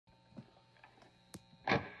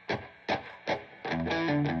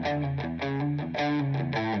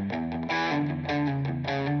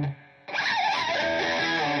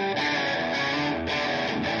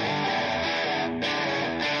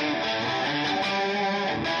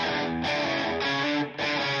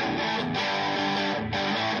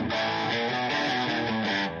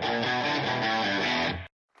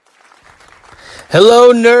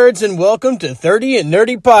Hello, nerds, and welcome to 30 and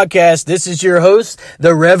Nerdy Podcast. This is your host,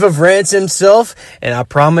 the Rev of Rants himself, and I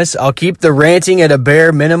promise I'll keep the ranting at a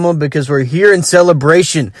bare minimum because we're here in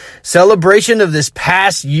celebration. Celebration of this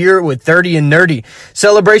past year with 30 and Nerdy.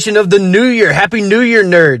 Celebration of the new year. Happy New Year,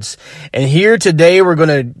 nerds. And here today, we're going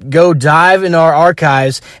to go dive in our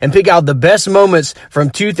archives and pick out the best moments from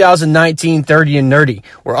 2019 30 and Nerdy.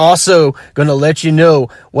 We're also going to let you know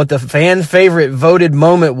what the fan favorite voted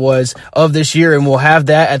moment was of this year, and we'll have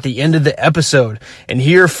that at the end of the episode. And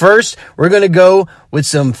here first, we're going to go with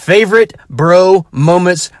some favorite bro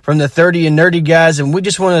moments from the 30 and Nerdy guys. And we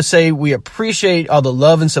just want to say we appreciate all the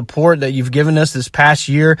love and support that you've given us this past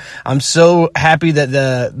year. I'm so happy that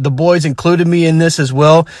the boys included me in this as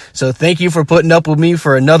well. So thank you for putting up with me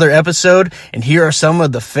for another episode. And here are some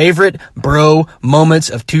of the favorite bro moments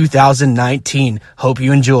of 2019. Hope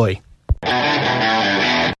you enjoy.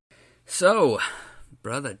 So,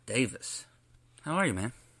 Brother Davis, how are you,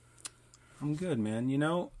 man? I'm good, man. You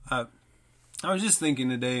know, I was just thinking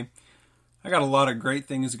today, I got a lot of great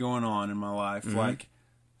things going on in my life, like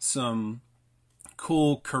some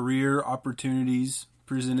cool career opportunities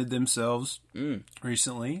presented themselves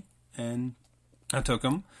recently, and I took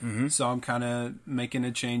them. So I'm kind of making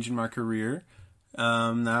a change in my career.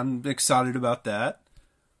 I'm excited about that.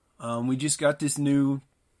 We just got this new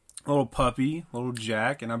little puppy, little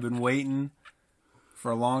Jack, and I've been waiting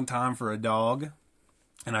for a long time for a dog,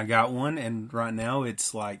 and I got one, and right now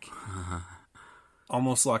it's like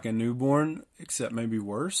almost like a newborn, except maybe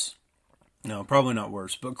worse. No, probably not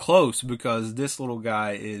worse, but close, because this little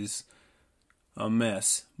guy is a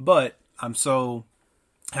mess. But I'm so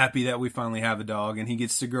happy that we finally have a dog, and he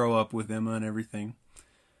gets to grow up with Emma and everything.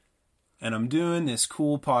 And I'm doing this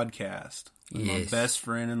cool podcast with my best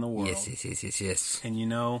friend in the world. Yes. And you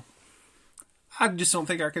know, I just don't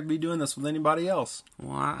think I could be doing this with anybody else.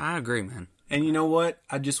 Well, I agree, man. And you know what?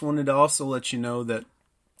 I just wanted to also let you know that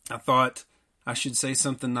I thought I should say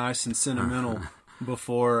something nice and sentimental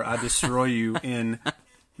before I destroy you in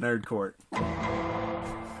Nerd Court.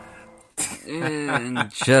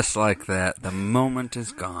 And just like that, the moment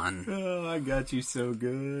is gone. Oh, I got you so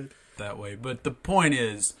good. That way. But the point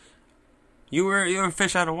is, You were a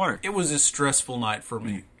fish out of water. it was a stressful night for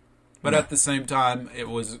me. But at the same time, it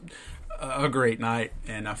was a great night,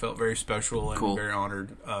 and I felt very special and Cool. very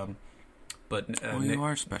honored. But Well, you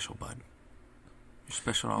are special, bud. You're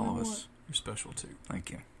special to all of us. you're special too. Thank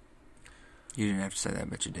you. You didn't have to say that,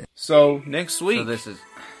 but you did. So, next week... So this is...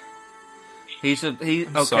 Okay.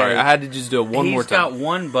 Sorry, I had to just do it one more He's got time.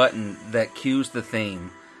 one button that cues the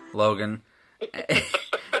theme, Logan.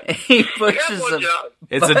 He pushes a...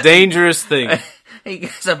 It's a dangerous thing. He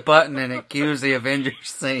gets a button and it cues the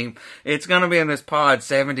Avengers theme. It's going to be in this pod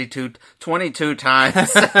 22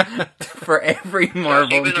 times for every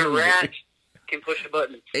Marvel Even a movie. rat can push a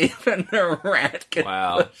button. Even a rat can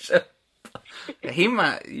Wow. push a... You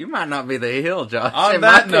might not be the heel, Josh. On It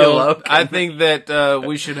that might be note, Logan. I think that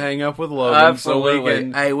we should hang up with Logan. Absolutely. So we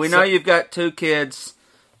can... Hey, we know you've got 2 kids.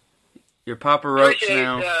 You're Papa Roach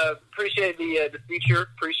now. Appreciate the feature.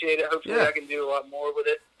 Appreciate it. Hopefully Yeah. I can do a lot more with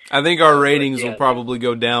it. I think our ratings Yeah. will probably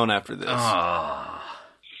go down after this.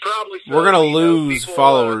 Probably so. We're going to You know, lose people,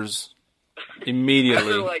 followers After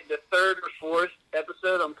immediately. like the 3rd or 4th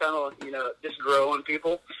episode, I'm kind of, just growing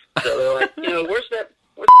people. So they're like, where's that?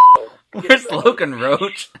 Where's Logan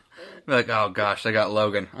Roach? Be like, oh gosh, I got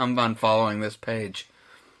Logan. I'm unfollowing this page.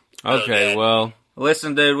 Okay, well...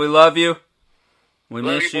 Listen, dude, we love you. We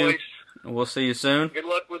Love miss you, you. boys. We'll see you soon. Good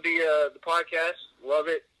luck with the podcast. Love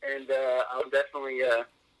it. And I'll definitely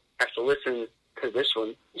have to listen to this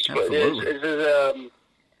one. Absolutely.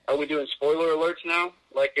 Are we doing spoiler alerts now?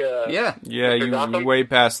 Like, Yeah. Yeah, Mr. you're Gotham? way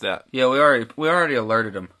past that. Yeah, we already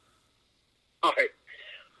alerted him. All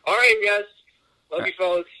right, guys. Love you,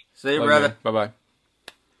 fellas. See you, brother. Bye-bye.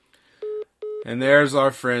 And there's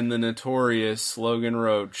our friend, the notorious Logan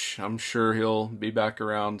Roach. I'm sure he'll be back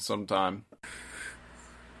around sometime.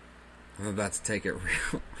 I'm about to take it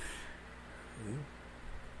real.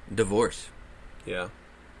 Divorce. Yeah.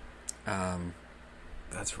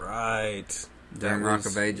 That's right. During Rock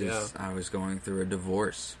of Ages, I was going through a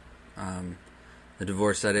divorce. The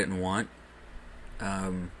divorce I didn't want.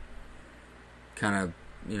 Kind of,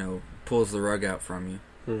 pulls the rug out from you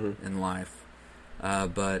in life.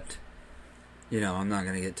 But, I'm not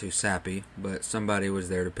going to get too sappy, but somebody was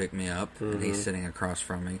there to pick me up, and he's sitting across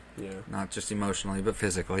from me. Yeah. Not just emotionally, but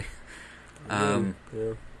physically. But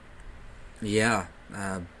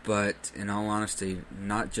in all honesty,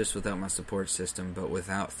 not just without my support system, but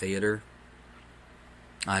without theater,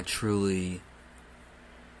 I truly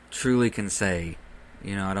can say,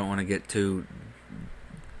 I don't want to get too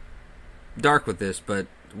dark with this, but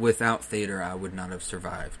without theater, I would not have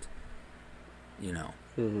survived. You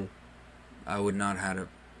know, I would not have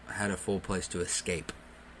had a full place to escape.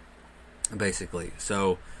 Basically,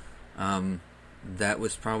 so that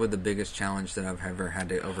was probably the biggest challenge that I've ever had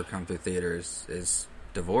to overcome through theater is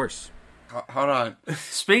divorce. Hold on.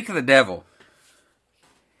 Speak of the devil.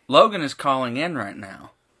 Logan is calling in right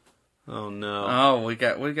now. Oh no. Oh, we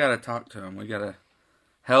got to talk to him.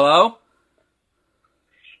 Hello?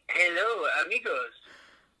 Hello, amigos.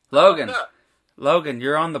 Logan. What's up? Logan,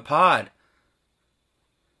 you're on the pod.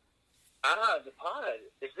 The pod.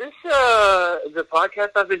 Is this the podcast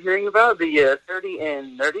I've been hearing about? The 30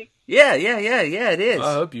 and Nerdy? Yeah, it is.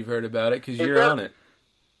 I hope you've heard about it because Is you're that- on it.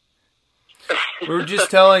 We were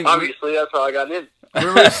just telling. Obviously, that's how I got in.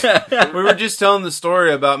 We were just telling the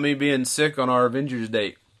story about me being sick on our Avengers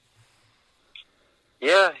date.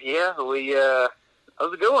 Yeah, that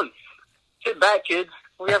was a good one. Sit back, kids.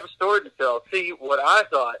 We have a story to tell. See, what I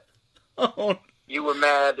thought, Oh, you were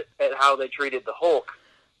mad at how they treated the Hulk,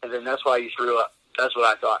 and then that's why you threw up. That's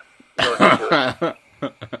what I thought. Go ahead, do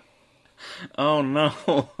it. oh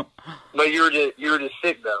no. But you were just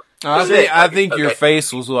sick, though. I think your Okay.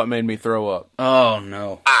 face was what made me throw up. Oh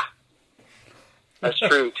no. That's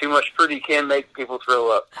true. Too much fruity can make people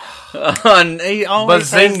throw up. He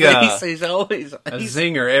always has Bazinga. these. He's always. A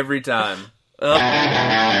zinger every time.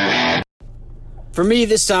 For me,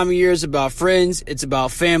 this time of year is about friends, it's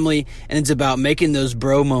about family, and it's about making those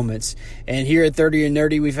bro moments. And here at 30 and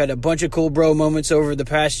Nerdy, we've had a bunch of cool bro moments over the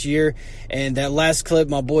past year. And that last clip,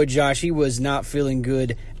 my boy Josh, he was not feeling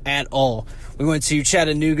good at all. We went to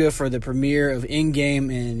Chattanooga for the premiere of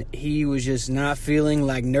Endgame, and he was just not feeling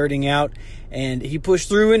like nerding out. And he pushed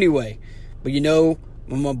through anyway. But you know,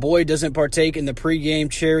 when my boy doesn't partake in the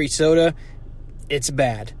pregame cherry soda, it's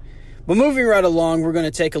bad. But moving right along, we're going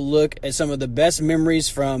to take a look at some of the best memories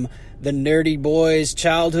from the Nerdy Boys'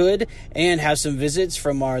 childhood and have some visits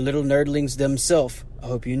from our little nerdlings themselves. I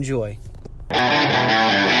hope you enjoy.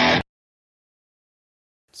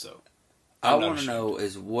 So, I want to know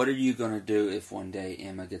is what are you going to do if one day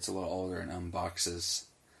Emma gets a little older and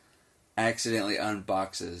accidentally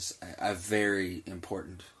unboxes a very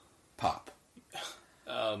important pop?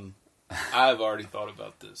 I've already thought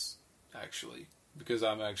about this, actually, because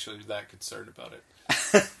I'm actually that concerned about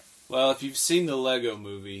it. Well, if you've seen the Lego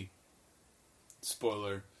movie,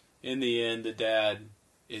 spoiler, in the end, the dad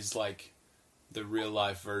is like the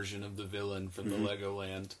real-life version of the villain from the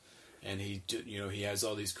Legoland, and he has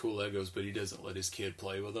all these cool Legos, but he doesn't let his kid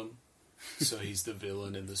play with them, so he's the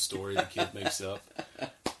villain in the story the kid makes up.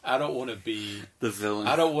 I don't want to be The villain.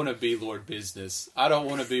 I don't want to be Lord Business. I don't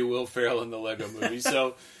want to be Will Ferrell in the Lego movie.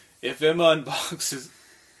 So if Emma unboxes...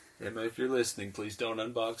 Emma, if you're listening, please don't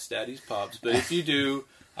unbox Daddy's Pops. But if you do,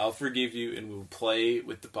 I'll forgive you and we'll play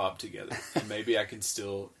with the pop together. And maybe I can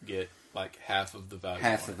still get like half of the value.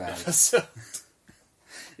 Half on the it. value. So,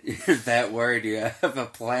 You're that worried you have a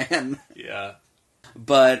plan. yeah.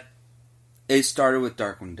 But it started with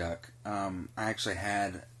Darkwing Duck. I actually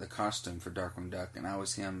had the costume for Darkwing Duck, and I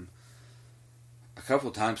was him a couple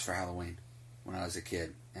times for Halloween when I was a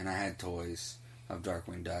kid. And I had toys of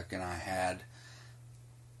Darkwing Duck, and I had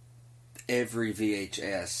every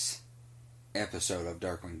VHS episode of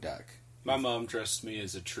Darkwing Duck. My mom dressed me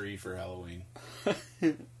as a tree for Halloween.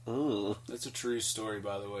 Ooh. That's a true story,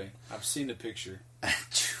 by the way. I've seen a picture. A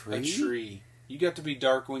tree? A tree. You got to be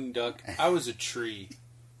Darkwing Duck. I was a tree.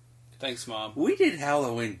 Thanks, Mom. We did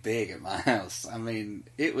Halloween big at my house. I mean,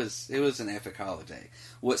 it was an epic holiday.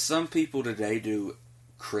 What some people today do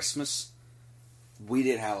Christmas, we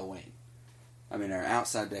did Halloween. I mean, our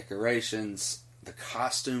outside decorations, the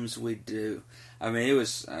costumes we do. I mean, it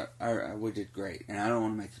was we did great, and I don't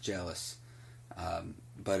want to make you jealous,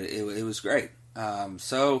 but it was great.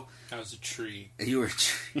 So I was a tree. you were a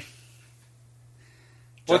tree.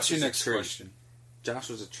 What's Josh your was a next tree. question? Josh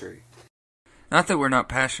was a tree. Not that we're not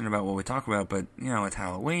passionate about what we talk about, but, it's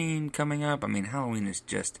Halloween coming up. I mean, Halloween is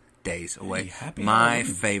just days away. happy My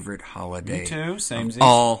Halloween. favorite holiday Me too, same of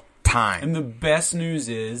all time. And the best news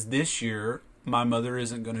is, this year, my mother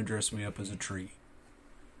isn't going to dress me up as a tree.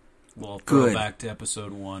 We'll throw Good. back to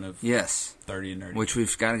episode 1 of Yes, 30 and Nerdy. which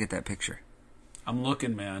we've got to get that picture. I'm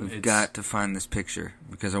looking, man. We've got to find this picture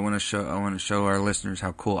because I want to show our listeners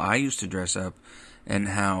how cool I used to dress up and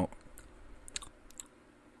how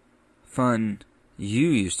fun you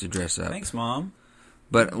used to dress up. Thanks, Mom.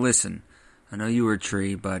 But listen, I know you were a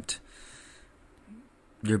tree, but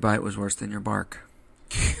your bite was worse than your bark.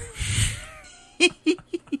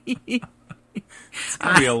 It's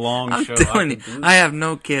going to be a long I'm show. telling you, I have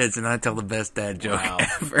no kids, and I tell the best dad joke Wow.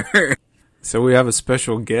 ever. So we have a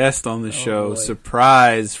special guest on the show. boy.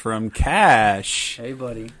 Surprise from Cash. Hey,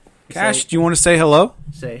 buddy. Cash, do you want to say hello?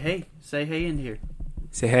 Say hey. Say hey in here.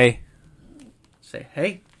 Say hey. Say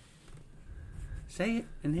hey. Say it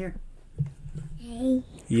in here.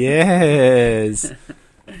 Yes.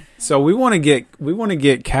 So we want to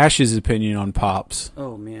get Cash's opinion on Pops.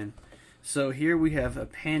 Oh, man. So here we have a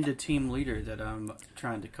Panda team leader that I'm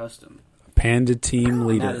trying to custom. Panda team That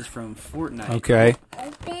leader. is from Fortnite. Okay.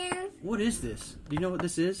 What is this? Do you know what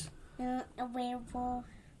this is? A werewolf.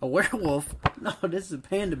 A werewolf? No, this is a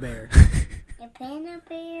panda bear. A panda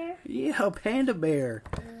bear. Yeah, a panda bear.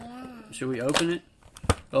 Yeah. Should we open it?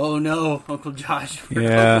 Oh no, Uncle Josh. We're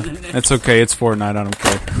Yeah, opening it. that's okay. It's Fortnite. I don't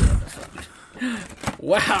care.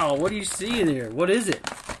 Wow, what do you see in here? What is it?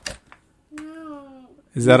 No.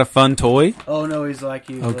 Is that a fun toy? Oh no, he's like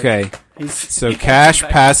you. Look. Okay. So He Cash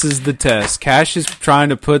back- passes the test. Cash is trying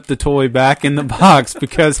to put the toy back in the box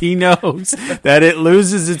because he knows that it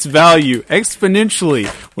loses its value exponentially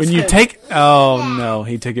when you take. Oh no,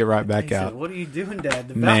 he took it right back He said, out. what are you doing, Dad?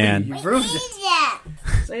 The Man. value, you ruined it. Yeah.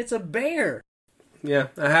 Say it's a bear. Yeah,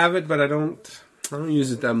 I have it, but I don't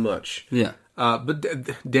use it that much. Yeah. But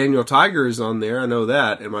Daniel Tiger is on there. I know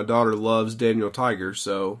that, and my daughter loves Daniel Tiger,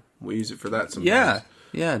 so we use it for that sometimes.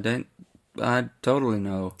 Yeah. I totally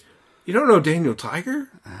know. You don't know Daniel Tiger?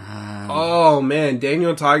 Oh man,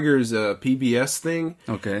 Daniel Tiger is a PBS thing.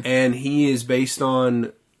 Okay. And he is based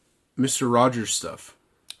on Mr. Rogers stuff.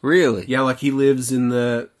 Really? Yeah, like he lives in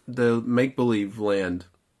the make believe land.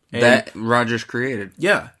 And That Rogers created.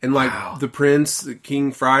 yeah, and like the Prince, the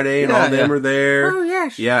King Friday, and Yeah, all them yeah. are there. Oh,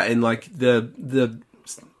 yes. Yeah, and like the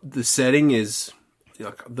setting is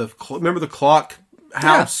like remember the clock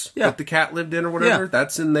house Yeah. that the cat lived in or whatever. Yeah.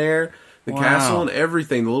 That's in there. The Wow. castle and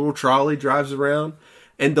everything. The little trolley drives around,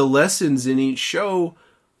 and the lessons in each show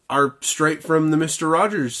are straight from the Mr.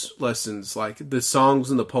 Rogers lessons. Like the songs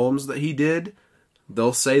and the poems that he did,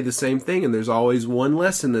 they'll say the same thing, and there's always one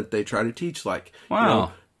lesson that they try to teach. Like,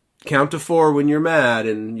 Wow. count to 4 when you're mad,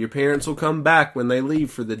 and your parents will come back when they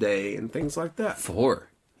leave for the day, and things like that. 4.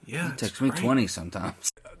 Yeah, It it's takes me great. 20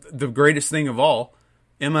 sometimes. The greatest thing of all,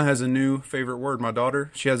 Emma has a new favorite word. My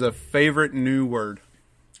daughter, she has a favorite new word.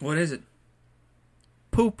 What is it?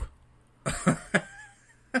 Poop.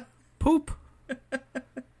 Poop.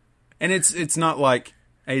 And it's not like,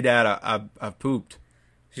 hey Dad, I've pooped.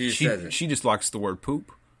 She just says it. She just likes the word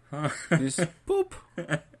poop. Just poop.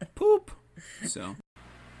 Poop. So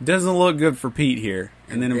doesn't look good for Pete here.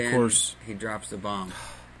 And then of course he drops the bomb.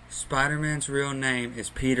 Spider-Man's real name is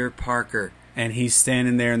Peter Parker. and he's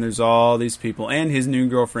standing there and there's all these people and his new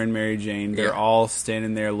girlfriend Mary Jane. They're Yeah. all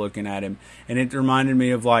standing there looking at him. And it reminded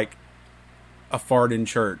me of like a fart in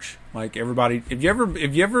church. Like everybody have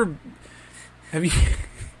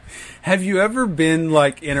you ever been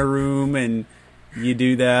like in a room and you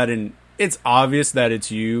do that and it's obvious that it's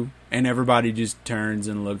you and everybody just turns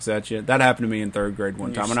and looks at you? That happened to me in 3rd grade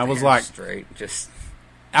one time and I was like straight, just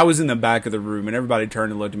I was in the back of the room and everybody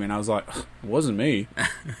turned and looked at me and I was like, it wasn't me.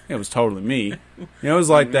 It was totally me. It was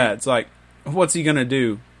like that. It's like, what's he gonna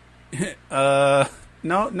do?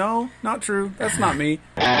 No, not true. That's not me.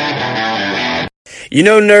 You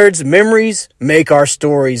know, nerds, memories make our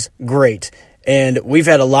stories great. And we've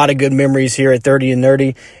had a lot of good memories here at 30 and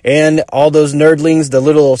Nerdy. And all those nerdlings, the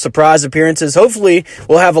little surprise appearances, hopefully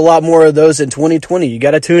we'll have a lot more of those in 2020. You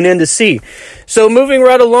got to tune in to see. So moving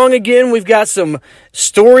right along again, we've got some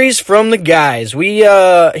stories from the guys. We,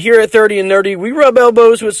 here at 30 and Nerdy, we rub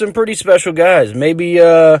elbows with some pretty special guys. Maybe,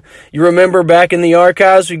 you remember back in the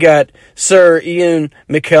archives, we got Sir Ian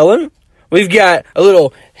McKellen. We've got a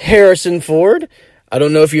little Harrison Ford. I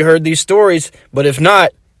don't know if you heard these stories, but if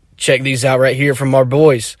not, check these out right here from our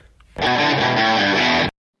boys. Have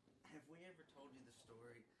we ever told you the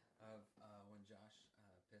story of when Josh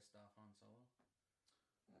pissed off Han Solo?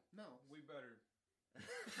 No, we better.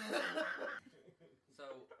 So,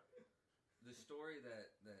 the story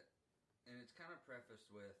that and it's kind of prefaced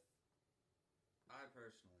with, I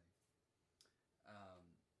personally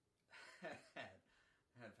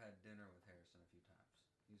have had dinner with Harrison a few times.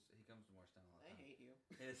 He comes to Morristown all the time. I hate you.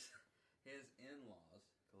 His in-laws,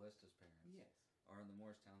 Callista's parents, are on the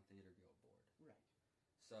Morristown Theater Guild board. Right.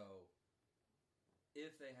 So,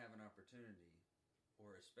 if they have an opportunity,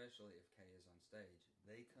 or especially if Kay is on stage,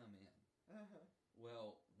 they come in. Uh-huh.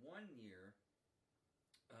 Well, one year,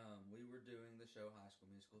 we were doing the show High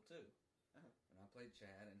School Musical 2. Uh-huh. And I played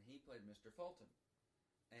Chad, and he played Mr. Fulton.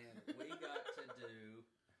 And we got to do,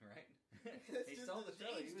 right? He stole the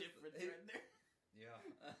show. He was, yeah.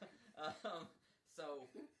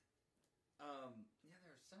 Yeah,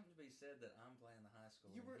 there's something to be said that I'm playing the high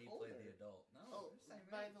school You and were he played older. the adult. No, Oh, same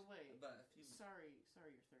by age. the way, About a few sorry you're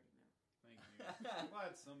 30 now. Thank you. I'm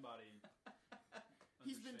glad somebody.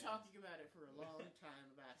 He's been understands. talking about it for a long time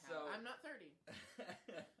about how So- I'm not 30.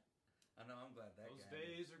 I know. I'm glad that Those gag-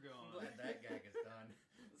 days are I'm gone. glad that gag is done.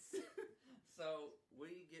 So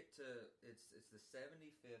we get to it's the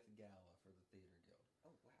 75th gala for the Theater Guild.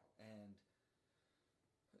 Oh wow. And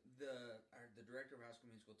the director of High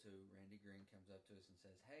School Musical 2, Randy Green, comes up to us and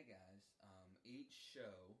says, "Hey guys, each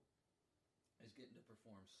show is getting to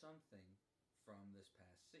perform something from this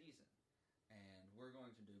past season, and we're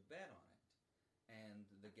going to do a bet on it. And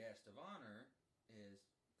the guest of honor is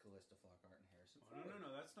Callista Flockhart and Harrison Ford."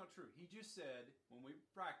 No, that's not true. He just said, when we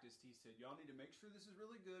practiced, he said, y'all need to make sure this is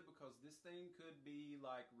really good because this thing could be,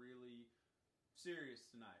 like, really serious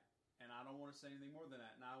tonight. And I don't want to say anything more than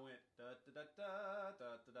that. And I went,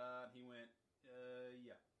 da-da-da-da, and he went,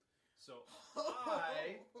 yeah. So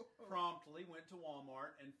I promptly went to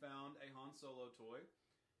Walmart and found a Han Solo toy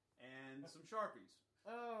and some Sharpies.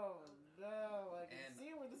 Oh no, I can And- see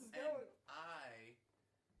where this is And going. I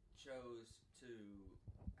chose to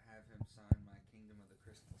have him sign my Kingdom of the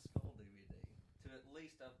Crystal Skull DVD to at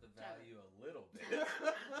least up the value a little bit.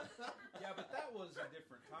 Yeah, but that was a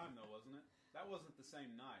different time, though, wasn't it? That wasn't the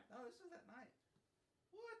same night. No, this was that night.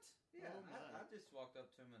 What? Yeah, Oh, my. I just walked up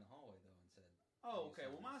to him in the hallway, though, and said, Oh, okay.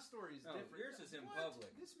 Well, my story is No, different. yours is in What? public.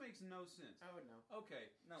 This makes no sense. I would know. Okay,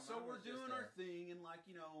 No, so mine we're was just doing a- our thing, and like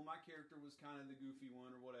my character was kind of the goofy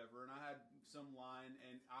one or whatever, and I had some line,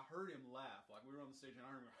 and I heard him laugh. Like we were on the stage, and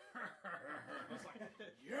I heard him. I was like,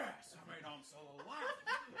 "Yes, I made Han Solo laugh.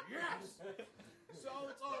 Yes." So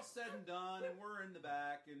it's all said and done, and we're in the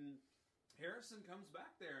back, and Harrison comes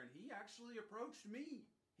back there, and he actually approached me.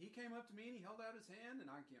 He came up to me and he held out his hand, and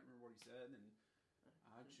I can't remember what he said, and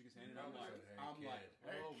I shook his hand, and I'm Probably like,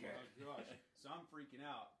 said, "Hey, kid." oh my gosh. So I'm freaking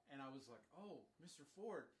out, and I was like, oh, Mr.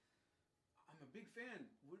 Ford, I'm a big fan.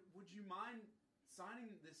 Would you mind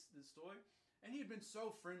signing this toy? And he had been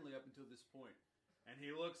so friendly up until this point. And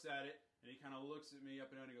he looks at it, and he kind of looks at me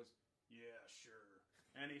up and down, and he goes, yeah, sure.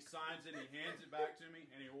 And he signs it, and he hands it back to me,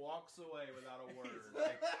 and he walks away without a word.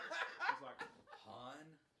 I was like, Han?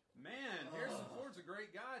 man, Harrison Ford's a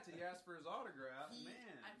great guy till you ask for his autograph.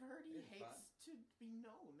 Man. I've heard he It's hates to be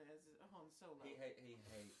known as Han Solo. He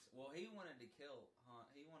hates. Well, he wanted to kill Han.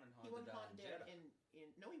 He wanted Han He to wanted die Han in dead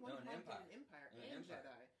Jedi. he wanted in Han Empire. dead in Empire In and Empire.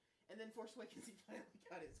 Jedi. And then Force Awakens, he finally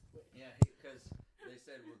got his wish. Yeah, because they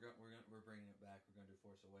said we're bringing it back. We're going to do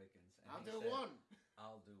Force Awakens. And I'll he do said, one.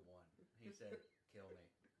 I'll do one. He said, "Kill me."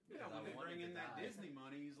 Yeah, Because I when they wanted bring to in that die. Disney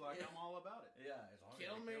money, he's like, Yeah. I'm all about it. Yeah, as long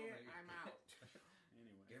Kill as they me, kill I'm out.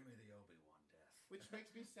 Anyway. Give me the Obi-Wan death. Which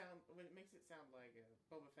makes it sound like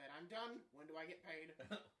Boba Fett. I'm done. When do I get paid?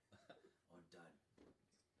 I'm done.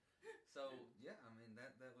 So yeah, I mean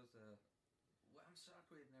that was a. Well, I'm shocked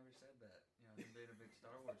we had never said that. You know, him being a big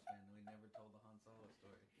Star Wars fan, we never told the Han Solo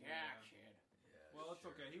story. Yeah, kid. Yeah. Well, it's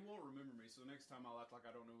sure. okay. He won't remember me, so next time I'll act like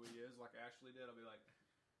I don't know who he is, like Ashley did. I'll be like,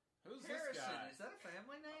 who's Harrison, this guy? is that a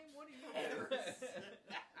family name? What do you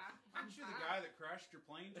Aren't you the guy that crashed your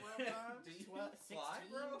plane 12 times? Do you 12, fly,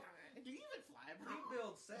 16 bro? times. Do you even fly, bro? He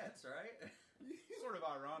builds sets, right? Sort of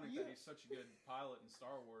ironic that he's such a good pilot in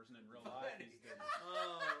Star Wars, and in real life he's the...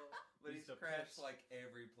 Oh, but He's he's the crashed piss. like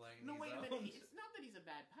every plane. No, he's wait a owned. minute. It's not that he's a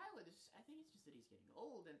bad pilot. I think it's just that he's getting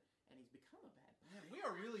old and he's become a bad pilot. Man, we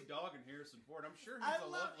are really dogging Harrison Ford. I'm sure he's I a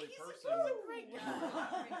love- lovely he's person. a great guy.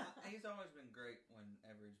 I mean, he's always been great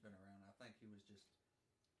whenever he's been around. I think he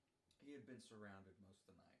had been surrounded most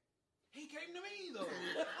of the night. He came to me, though.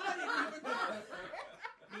 I didn't even know.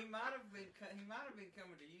 He might have been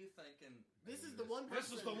coming to you thinking This maybe is the one This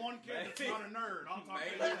person. is the one kid that's not a nerd. I'll talk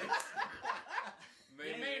Maybe. to him.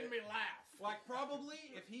 It made me laugh. Like, probably,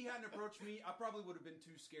 if he hadn't approached me, I probably would have been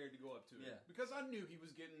too scared to go up to him. Yeah. Because I knew he was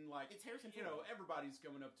getting, like, It's Harrison you know, Ford. everybody's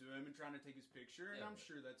coming up to him and trying to take his picture, and Yeah. I'm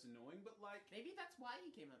sure that's annoying, but, like, Maybe that's why he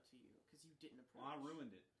came up to you, because you didn't approach. well, I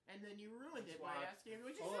ruined it. And then you ruined That's it by why I asking him,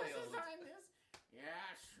 would you spoiled. sign this? Yeah,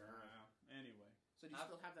 sure. Anyway. So do you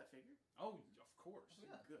still have that figure? Oh, of course.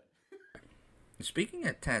 Yeah. Good. Speaking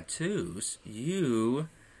of tattoos, you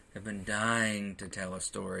have been dying to tell a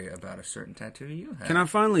story about a certain tattoo you have. Can I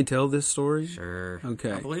finally tell this story? Sure.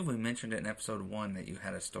 Okay. I believe we mentioned it in episode 1 that you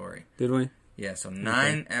had a story. Did we? Yeah, so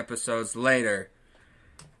 9 episodes later,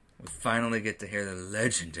 we finally get to hear the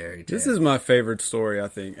legendary tale. This is my favorite story, I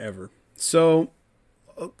think, ever. So,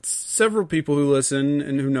 several people who listen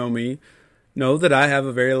and who know me know that I have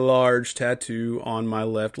a very large tattoo on my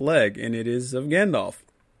left leg, and it is of Gandalf.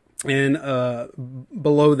 And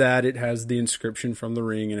below that, it has the inscription from the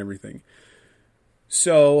ring and everything.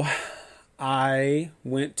 So, I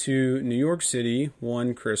went to New York City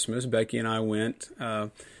one Christmas. Becky and I went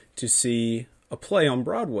to see a play on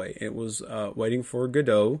Broadway. It was Waiting for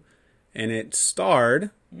Godot, and it starred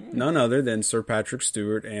none other than Sir Patrick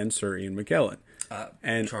Stewart and Sir Ian McKellen.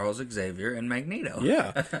 And Charles Xavier and Magneto.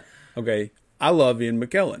 Yeah. Okay. I love Ian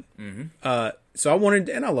McKellen. So I wanted,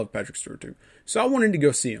 and I love Patrick Stewart too. So I wanted to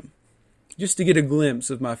go see him, just to get a glimpse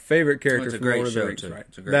of my favorite character from Lord of the Rings. Right?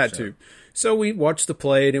 That too. So we watched the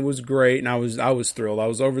play, and it was great, and I was thrilled. I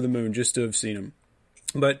was over the moon just to have seen him.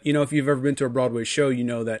 But you know, if you've ever been to a Broadway show, you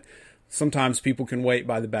know that sometimes people can wait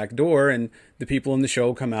by the back door, and the people in the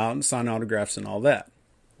show come out and sign autographs and all that.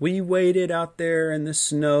 We waited out there in the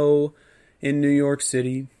snow in New York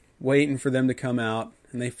City, waiting for them to come out,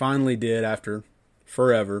 and they finally did after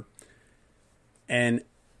forever. And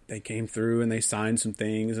they came through and they signed some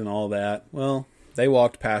things and all that. Well, they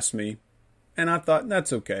walked past me, and I thought,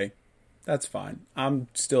 that's okay. That's fine. I'm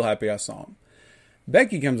still happy I saw him.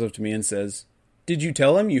 Becky comes up to me and says, "Did you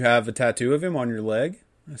tell him you have a tattoo of him on your leg?"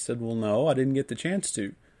 I said, "Well, no, I didn't get the chance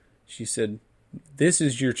to." She said, "This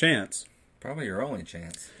is your chance." Probably your only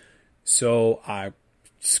chance. So I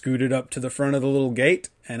scooted up to the front of the little gate,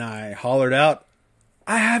 and I hollered out,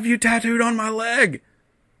 "I have you tattooed on my leg!"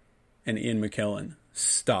 And Ian McKellen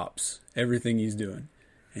stops everything he's doing,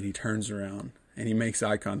 and he turns around, and he makes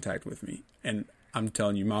eye contact with me. And I'm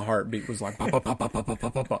telling you, my heartbeat was like, pop, pop, pop, pop, pop,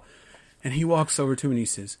 pop, pop, pop. And he walks over to me, and he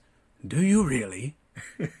says, "Do you really?"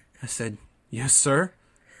 I said, "Yes, sir."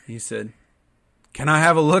 He said, "Can I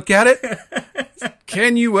have a look at it?"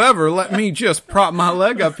 Can you ever let me just prop my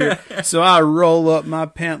leg up here? So I roll up my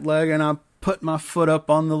pant leg and I put my foot up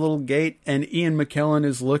on the little gate, and Ian McKellen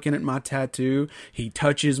is looking at my tattoo. He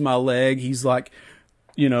touches my leg. He's like,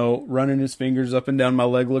 you know, running his fingers up and down my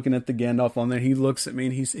leg, looking at the Gandalf on there. He looks at me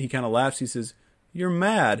and he kind of laughs. He says, "You're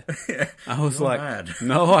mad." I was You're like, mad.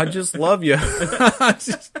 "No, I just love you."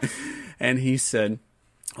 And he said,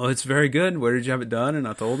 "Oh, it's very good. Where did you have it done?" And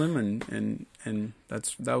I told him, and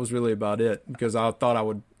that was really about it, because I thought I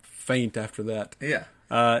would faint after that. Yeah.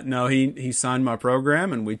 No, he signed my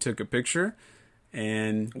program, and we took a picture,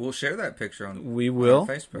 and We'll share that picture on on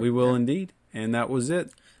Facebook. We will indeed, and that was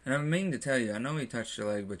it. And I'm meaning to tell you, I know he touched your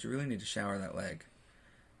leg, but you really need to shower that leg.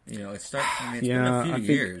 You know, it's been a few I think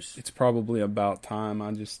years. it's probably about time.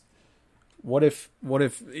 What if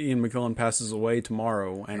Ian McKellen passes away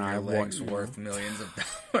tomorrow, and I Your leg's want worth millions of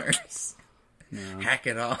dollars. No. Hack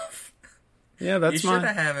it off. Yeah, that's You should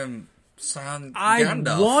have him sign I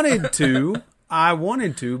Gandalf. wanted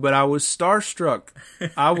to, but I was starstruck.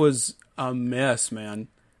 I was a mess, man.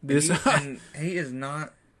 And he is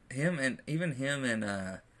not him, and even him and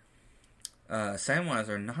Samwise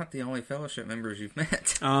are not the only Fellowship members you've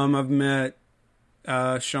met. I've met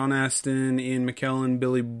Sean Astin, Ian McKellen,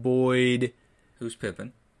 Billy Boyd, Who's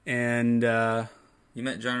Pippin? and You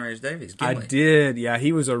met John Rhys Davies. I Gimli. did. Yeah,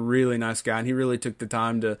 he was a really nice guy, and he really took the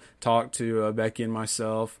time to talk to Becky and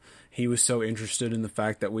myself. He was so interested in the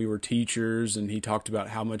fact that we were teachers, and he talked about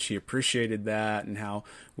how much he appreciated that and how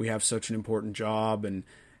we have such an important job. And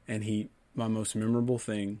my most memorable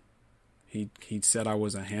thing, he said I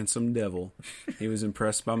was a handsome devil. He was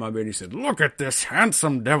impressed by my beard. He said, "Look at this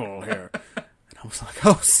handsome devil here." And I was like,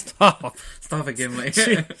 "Oh, stop. Stop it, Gimli.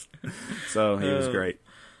 So he was great.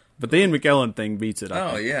 But the Ian McKellen thing beats it.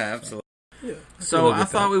 I think. Yeah, absolutely. Yeah. So I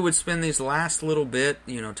thought we would spend these last little bit,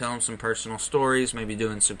 telling some personal stories, maybe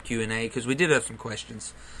doing some Q&A, because we did have some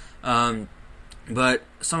questions. But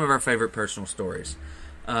some of our favorite personal stories.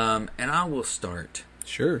 And I will start.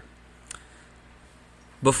 Sure.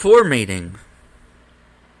 Before meeting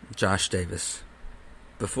Josh Davis,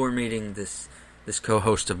 before meeting this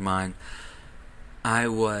co-host of mine,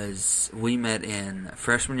 we met in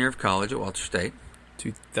freshman year of college at Walter State.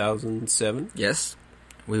 2007. Yes.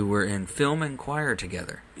 We were in film and choir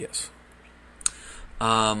together. Yes.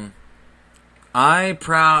 I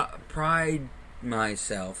pride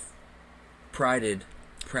myself. Proud.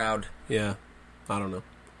 Yeah. I don't know.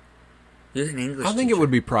 You're an English I think teacher. it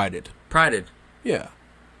would be prided. Prided. Yeah.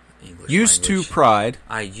 English Used language. to pride.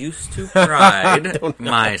 I used to pride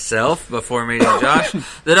myself before meeting Josh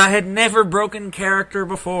that I had never broken character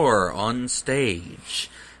before on stage.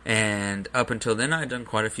 And up until then, I had done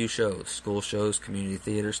quite a few shows. School shows, community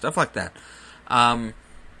theater, stuff like that.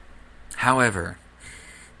 However,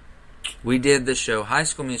 we did the show High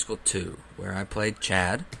School Musical 2, where I played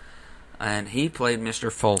Chad, and he played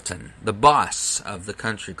Mr. Fulton, the boss of the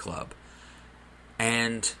country club.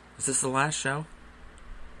 And was this the last show?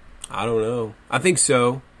 I don't know. I think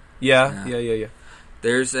so. Yeah.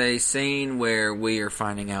 There's a scene where we are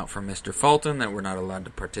finding out from Mr. Fulton that we're not allowed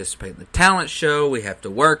to participate in the talent show. We have to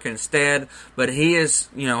work instead. But he is,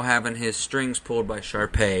 having his strings pulled by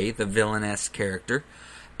Sharpay, the villainess character.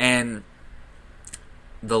 And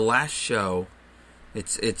the last show,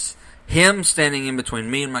 It's him standing in between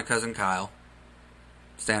me and my cousin Kyle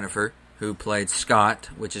Stanifer, who played Scott,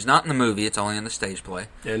 which is not in the movie, it's only in the stage play.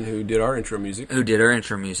 And who did our intro music. Who did our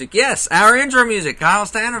intro music. Yes, our intro music, Kyle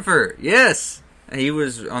Stanifer. Yes. He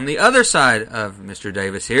was on the other side of Mr.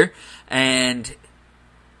 Davis here. And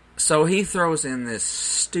so he throws in this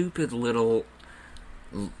stupid little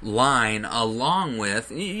line along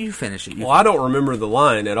with... You finish it. Well, I don't remember the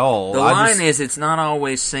line at all. The line is, it's not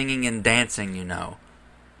always singing and dancing, you know.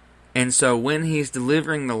 And so when he's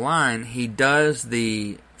delivering the line, he does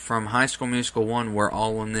the... From High School Musical 1, we're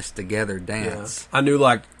all in this together dance. Yeah. I knew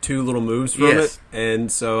like 2 little moves from it,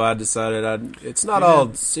 and so I decided it's not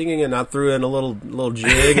all singing, and I threw in a little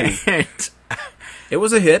jig, and it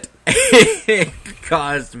was a hit. It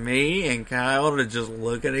caused me and Kyle to just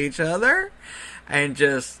look at each other and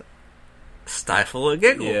just stifle a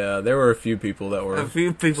giggle. Yeah, there were a few people that were. A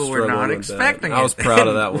few people were not expecting it. I was proud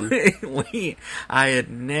of that one. I had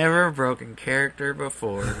never broken character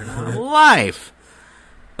before in my life.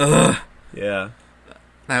 Ugh. Yeah.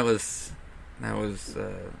 That was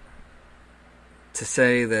to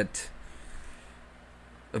say that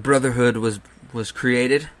a brotherhood was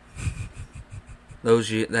created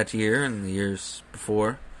that year and the years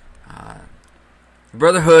before.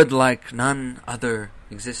 Brotherhood like none other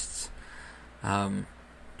exists. All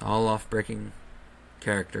off breaking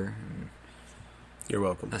character. You're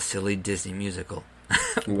welcome. A silly Disney musical.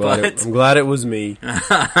 I'm glad it was me.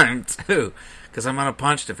 I'm too. Because I might have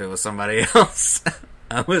punched if it was somebody else.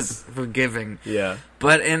 I was forgiving. Yeah.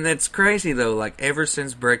 And it's crazy, though. Like, ever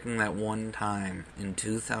since breaking that one time in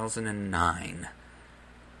 2009,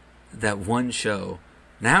 that one show,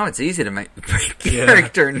 now it's easy to make break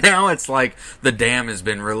character. Now it's like the dam has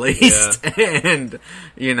been released. Yeah. And,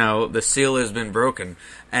 the seal has been broken.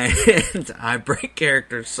 And I break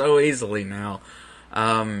characters so easily now.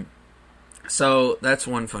 So that's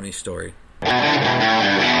one funny story.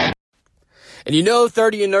 And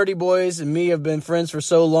 30 and Nerdy Boys and me have been friends for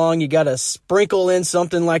so long, you got to sprinkle in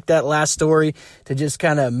something like that last story to just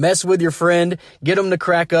kind of mess with your friend, get them to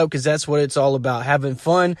crack up, because that's what it's all about, having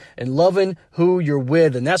fun and loving who you're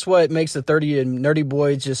with. And that's what makes the 30 and Nerdy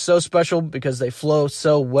Boys just so special, because they flow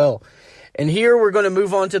so well. And here we're going to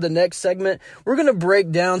move on to the next segment. We're going to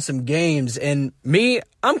break down some games. And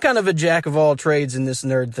I'm kind of a jack of all trades in this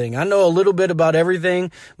nerd thing. I know a little bit about everything,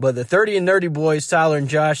 but the 30 and Nerdy Boys, Tyler and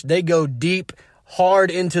Josh, they go deep, hard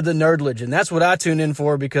into the nerdledge. And that's what I tune in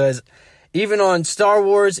for, because even on Star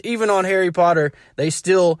Wars, even on Harry Potter, they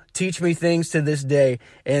still teach me things to this day.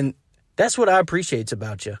 And that's what I appreciate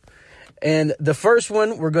about you. And the first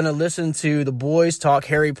one, we're going to listen to the boys talk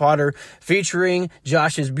Harry Potter featuring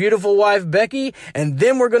Josh's beautiful wife, Becky. And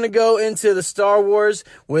then we're going to go into the Star Wars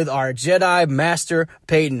with our Jedi Master,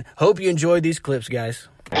 Peyton. Hope you enjoyed these clips, guys.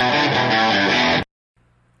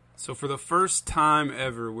 So for the first time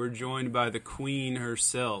ever, we're joined by the queen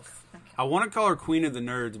herself. Okay. I want to call her Queen of the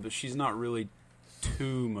Nerds, but she's not really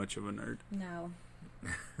too much of a nerd. No.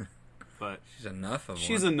 But she's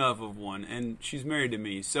enough of one, and she's married to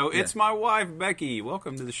me. So it's my wife, Becky.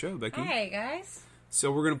 Welcome to the show, Becky. Hey, guys.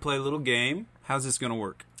 So we're going to play a little game. How's this going to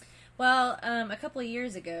work? Well, a couple of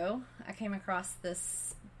years ago, I came across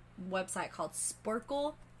this website called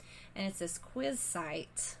Sporkle, and it's this quiz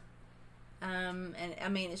site. And I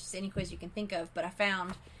mean, it's just any quiz you can think of, but I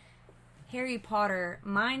found Harry Potter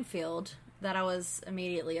Minefield that I was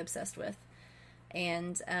immediately obsessed with.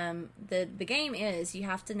 And the game is you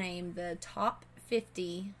have to name the top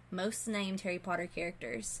 50 most named Harry Potter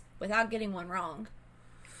characters without getting one wrong.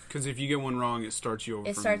 Because if you get one wrong, it starts you over.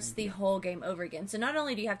 It starts the whole game over again. So not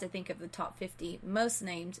only do you have to think of the top 50 most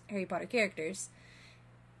named Harry Potter characters,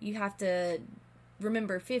 you have to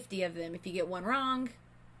remember 50 of them. If you get one wrong,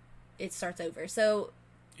 it starts over. So.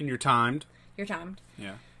 And you're timed. You're timed.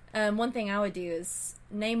 Yeah. One thing I would do is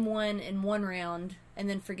name one in one round and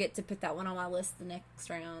then forget to put that one on my list the next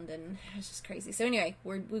round, and it's just crazy. So anyway,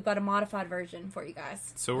 we've got a modified version for you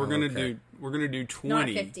guys. So we're gonna do 20. Not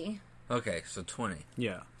 50. Okay, so 20.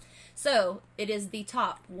 Yeah. So it is the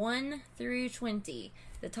top 1 through 20,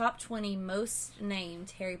 the top 20 most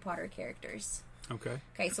named Harry Potter characters. Okay.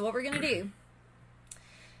 Okay, so what we're gonna do?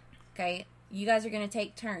 Okay, you guys are gonna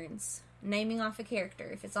take turns naming off a character.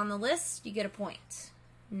 If it's on the list, you get a point.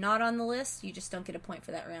 Not on the list, you just don't get a point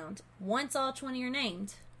for that round. Once all 20 are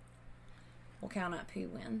named, we'll count up who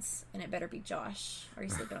wins. And it better be Josh, or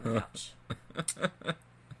he's sleeping on the couch.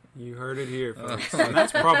 You heard it here, folks. And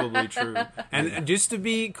that's probably true. And just to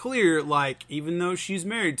be clear, even though she's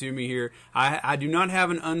married to me here, I do not have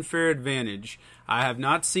an unfair advantage. I have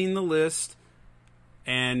not seen the list,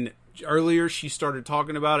 and earlier she started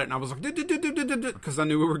talking about it, and I was like, because I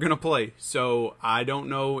knew we were going to play. So I don't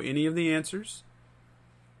know any of the answers.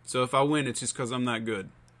 So if I win, it's just because I'm that good.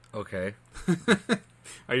 Okay.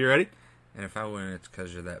 Are you ready? And if I win, it's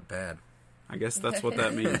because you're that bad. I guess that's what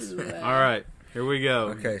that means. All right, here we go.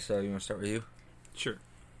 Okay, so you want to start with you? Sure.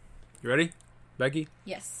 You ready, Becky?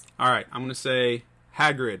 Yes. All right, I'm going to say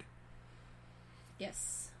Hagrid.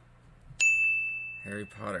 Yes. Harry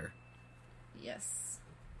Potter. Yes.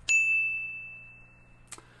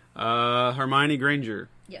 Hermione Granger.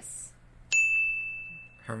 Yes.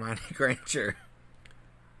 Hermione Granger.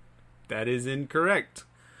 That is incorrect.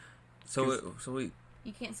 So we.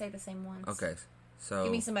 You can't say the same ones. Okay, so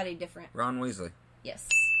Give me somebody different. Ron Weasley. Yes.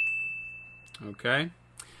 Okay.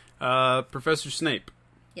 Professor Snape.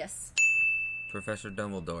 Yes. Professor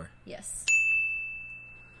Dumbledore. Yes.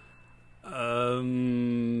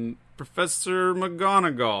 Professor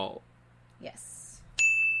McGonagall. Yes.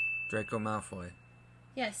 Draco Malfoy.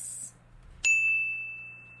 Yes.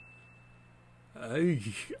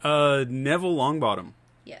 Neville Longbottom.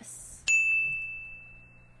 Yes.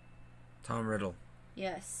 Tom Riddle.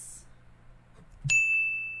 Yes.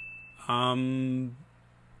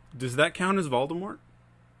 Does that count as Voldemort?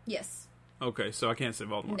 Yes. Okay, so I can't say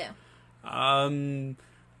Voldemort. No.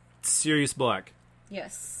 Sirius Black.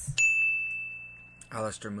 Yes.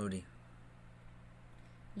 Alistair Moody.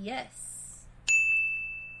 Yes.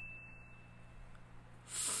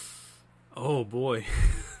 Oh boy,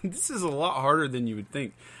 this is a lot harder than you would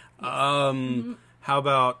think. How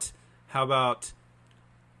about? I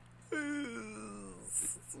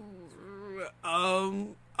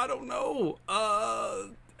don't know.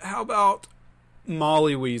 How about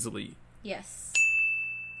Molly Weasley? Yes.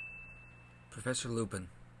 Professor Lupin.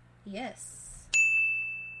 Yes.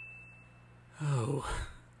 Oh,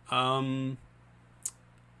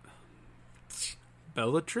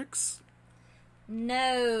 Bellatrix?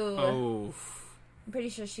 No. Oh. I'm pretty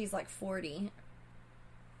sure she's like 40.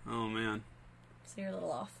 Oh, man. So you're a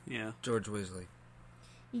little off. Yeah. George Weasley.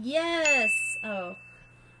 Yes. Oh.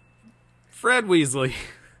 Fred Weasley.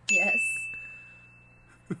 Yes.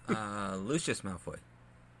 Lucius Malfoy.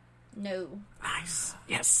 No. Nice.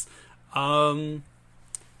 Yes.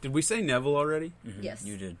 Did we say Neville already? Mm-hmm. Yes.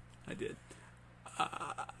 You did. I did.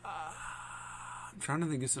 I'm trying to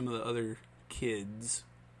think of some of the other kids.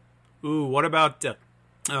 Ooh, what about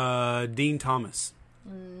Dean Thomas?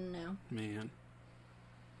 No. Man.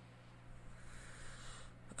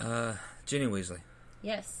 Ginny Weasley.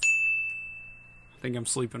 Yes. I think I'm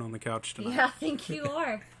sleeping on the couch tonight. Yeah, I think you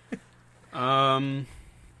are. Oh,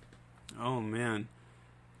 man.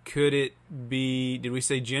 Could it be... Did we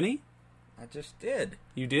say Ginny? I just did.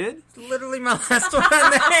 You did? It's literally my last one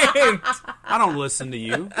I named. I don't listen to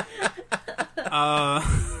you.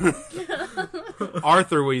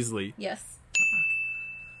 Arthur Weasley. Yes.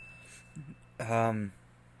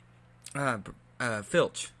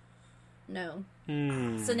 Filch. No.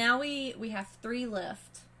 Hmm. So now we have 3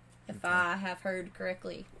 left, if I have heard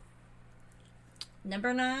correctly.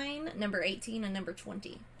 Number 9, number 18, and number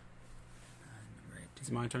 20. Is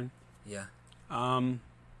it my turn? Yeah.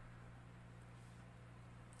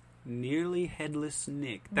 Nearly Headless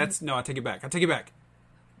Nick. That's... No, I take it back. I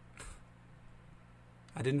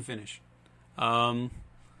didn't finish.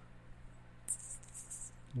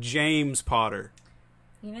 James Potter.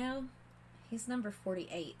 You know, he's number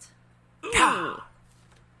 48. If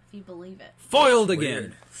you believe it. Foiled Weird.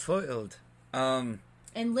 again. Foiled. And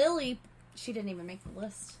Lily, she didn't even make the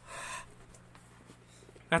list.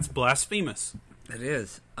 That's blasphemous. It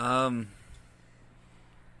is.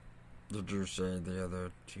 Did you say the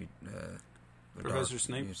other cheat? Professor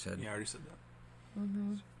Snape? You said. Yeah, I already said that.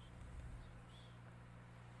 Mm-hmm.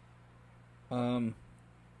 I'm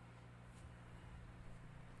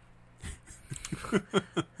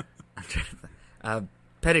trying to think.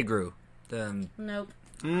 Pettigrew. Nope.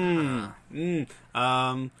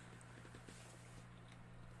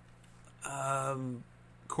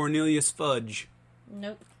 Cornelius Fudge.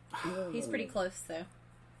 Nope. He's pretty close, though.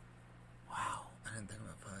 Wow. I didn't think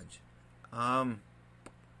about Fudge.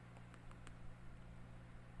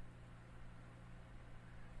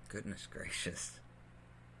 Goodness gracious.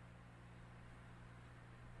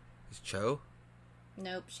 Is Cho?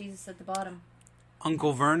 Nope, she's at the bottom.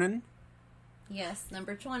 Uncle Vernon. Yes,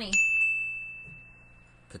 number 20.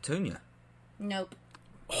 Petunia. Nope.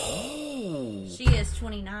 Oh! She is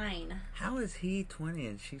 29. How is he 20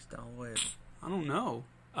 and she's always... I don't know.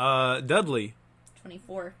 Dudley.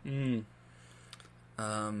 24.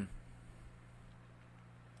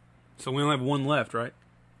 So we only have 1 left, right?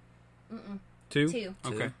 Mm-mm. 2? 2.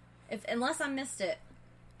 Okay. Unless I missed it,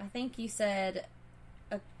 I think you said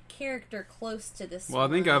a character close to this Well, I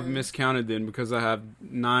think I've one. miscounted then because I have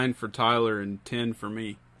 9 for Tyler and 10 for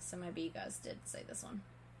me. So maybe you guys did say this one.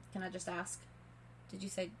 Can I just ask? Did you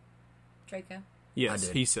say Draco? Yes, I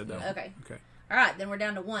did. he said that. Okay. Okay. All right, then we're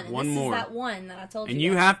down to one. And One this more. is that one that I told you. And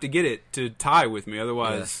you guys. have to get it to tie with me,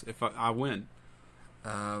 otherwise, if I win.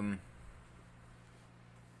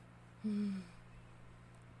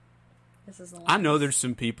 This is the one. I know there's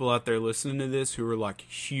some people out there listening to this who are like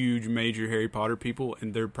huge, major Harry Potter people,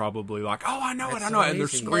 and they're probably like, "Oh, I know it, That's I know it," so and they're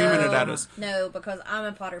easy. screaming it at us. No, because I'm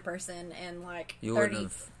a Potter person, and like You 30,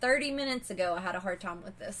 wouldn't have- 30 minutes ago, I had a hard time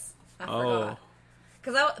with this. I Oh.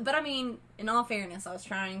 forgot. But I mean, in all fairness, I was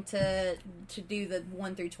trying to do the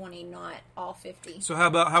 1 through 20, not all 50. So how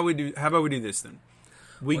about we do this then?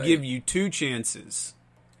 We Wait. give you 2 chances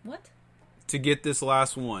What? to get this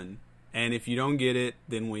last one, and if you don't get it,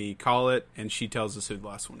 then we call it, and she tells us who the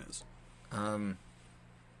last one is.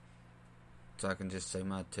 So I can just say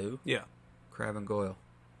my 2? Yeah, Crab and Goyle.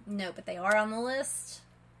 No, but they are on the list.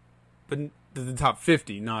 but the top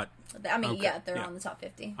 50, not. I mean, Okay, yeah, they're yeah. on the top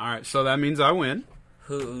 50. All right, so that means I win.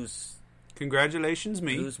 Who's Congratulations,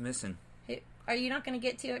 me. who's missing? Are you not going to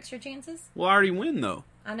get 2 extra chances? Well, I already win though.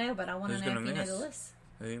 I know, but I want to Who's know if gonna you know miss? the list.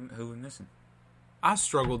 Who we missing? I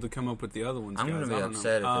struggled to come up with the other ones. I'm guys. going to I be don't know.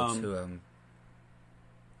 upset if it's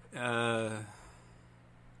who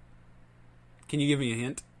Can you give me a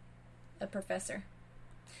hint? A professor.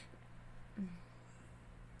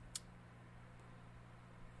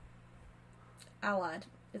 I lied.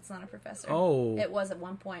 It's not a professor. Oh. It was at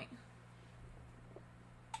one point.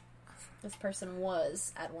 This person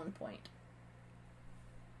was at one point.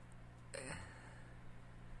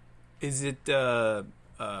 Is it? Yeah,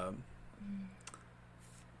 I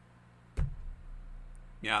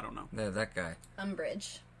don't know. Yeah, that guy.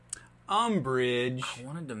 Umbridge. Umbridge. I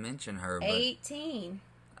wanted to mention her, but 18.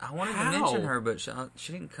 I wanted How? to mention her, but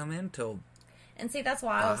she didn't come in till. And see, that's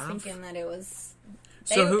why I was 5? thinking that it was...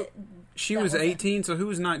 So they- who? She that was wasn't- 18. So who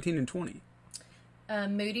was 19 and 20?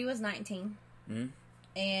 Moody was 19. Hmm?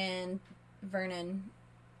 And Vernon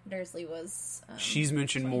Dursley was... She's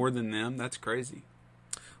mentioned 20. more than them. That's crazy.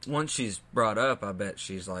 Once she's brought up, I bet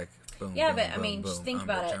she's like, boom. Yeah, boom, but I boom, mean, boom, just think Umbridge,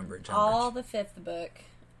 about it. Umbridge, Umbridge. All the 5th book.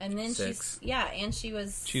 And then 6. and she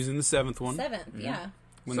was... She's in the 7th one 7th, yeah.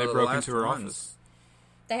 when So they the broke last into her one's- office.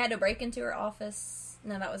 They had to break into her office.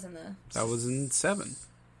 No, that was in the... That was in 7.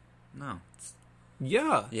 No.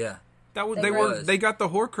 Yeah, Yeah. that was. They They were- were. They got the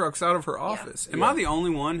Horcrux out of her office. Am I the only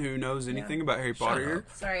one who knows anything about Harry Potter here?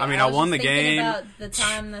 Sorry, I mean, I was won the just thinking game. about the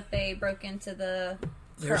time that they broke into her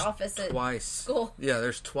There's office at twice. school. Yeah,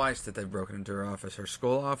 there's twice that they've broken into her office. Her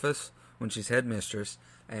school office, when she's headmistress,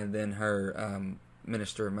 and then her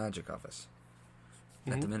Minister of Magic office.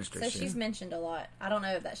 At the ministry. So she's mentioned a lot. I don't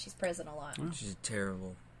know if she's present a lot. She's a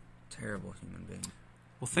terrible, terrible human being.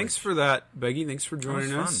 Well, thanks for that, Becky. Thanks for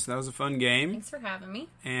joining was us. fun. That was a fun game, Thanks for having me.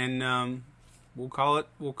 and we'll call it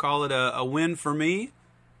a win for me.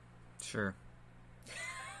 Sure.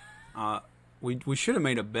 We should have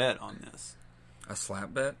made a bet on this. A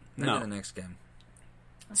slap bet? Maybe No. the next game.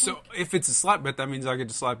 So if it's a slap bet, that means I get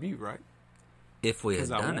to slap you, right? If we had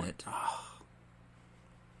 'Cause I done won. it.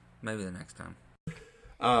 Maybe the next time.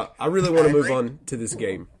 I really want to move on to this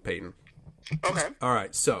game, Peyton. Okay. All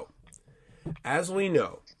right, so as we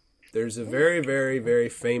know, there's a very, very, very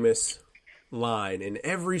famous line in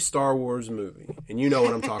every Star Wars movie, and you know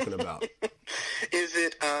what I'm talking about. Is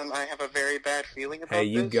it, I have a very bad feeling about Hey,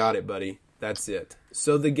 you this? got it, buddy. That's it.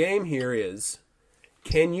 So the game here is,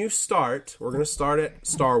 can you start, we're going to start at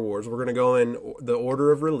Star Wars, we're going to go in the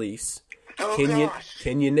order of release. Oh, gosh.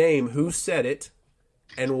 Can you name who said it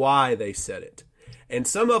and why they said it? And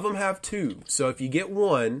some of them have 2. So if you get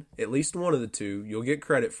one, at least one of the 2, you'll get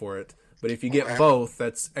credit for it. But if you get both,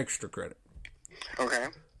 that's extra credit. Okay.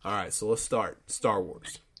 All right, so let's start. Star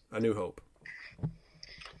Wars, A New Hope.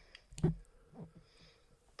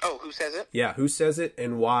 Oh, who says it? Yeah, who says it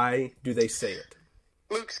and why do they say it?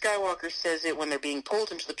 Luke Skywalker says it when they're being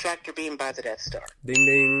pulled into the tractor beam by the Death Star. Ding,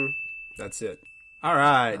 ding. That's it. All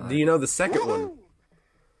right, do you know the second one?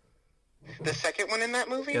 The second one in that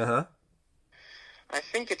movie? Uh-huh. I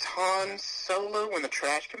think it's Han Solo when the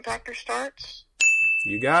trash compactor starts.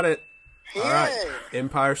 You got it. All right, Yay!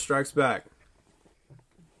 Empire Strikes Back.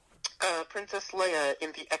 Princess Leia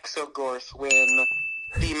in the Exogorth when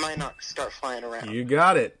the Minocs start flying around. You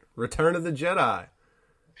got it. Return of the Jedi.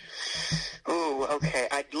 Ooh, okay.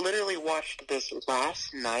 I literally watched this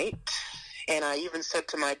last night, and I even said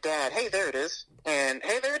to my dad, hey, there it is. And,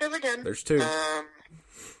 hey, there it is again. There's 2.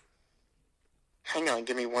 Hang on,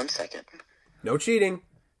 give me 1 second. No cheating.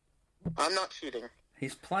 I'm not cheating.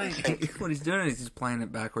 He's playing. What he's doing is he's playing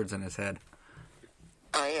it backwards in his head.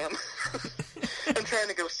 I am. I'm trying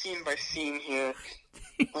to go scene by scene here.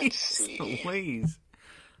 Let's see. Please.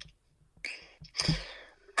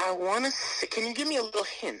 I want to see. Can you give me a little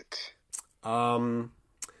hint?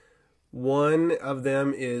 One of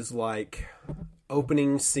them is like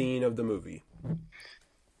opening scene of the movie.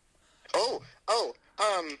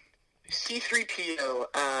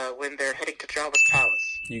 C-3PO, when they're heading to Jabba's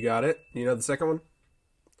palace. You got it? You know the second one?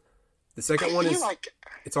 The second one is...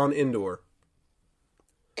 It's on Endor.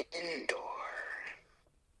 Endor.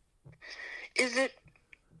 Is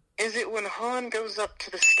it when Han goes up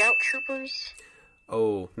to the scout troopers?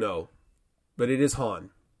 Oh, no. But it is Han.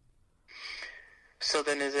 So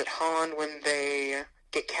then is it Han when they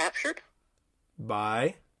get captured?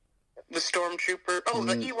 By? The stormtrooper. Oh,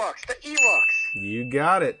 the Ewoks. The Ewoks. You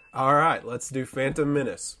got it. All right, let's do Phantom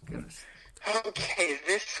Menace. Goodness. Okay,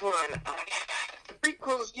 this one. The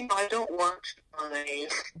prequels, I don't watch on a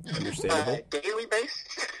Understandable. Daily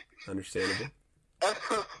basis. Understandable.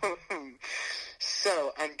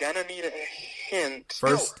 So I'm gonna need a hint.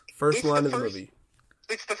 First line of the movie.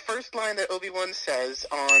 It's the first line that Obi-Wan says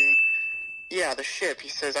on, the ship. He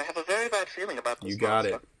says, "I have a very bad feeling about this." You got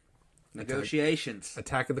it. Negotiations.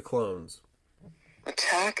 Attack of the Clones.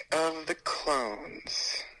 Attack of the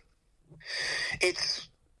Clones. It's...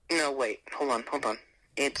 No, wait. Hold on.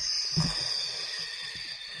 It's...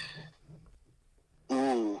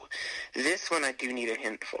 Ooh. This one I do need a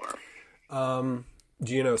hint for.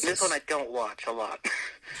 Geonosis. This one I don't watch a lot.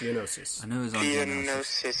 Geonosis. I know it was on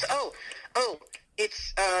Geonosis. Oh,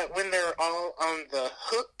 it's when they're all on the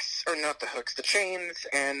hooks, or not the hooks, the chains,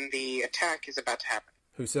 and the attack is about to happen.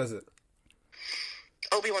 Who says it?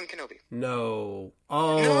 Obi-Wan Kenobi. No.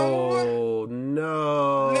 Oh,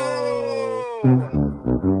 no.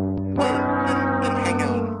 Then hang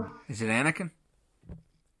on. Is it Anakin?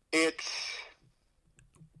 It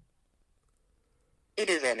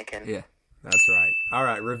is Anakin. Yeah. That's right. All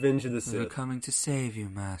right, Revenge of the We're Sith. coming to save you,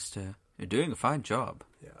 Master. You're doing a fine job.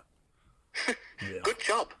 Yeah. Good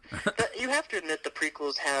job. You have to admit the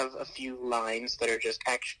prequels have a few lines that are just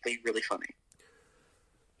actually really funny.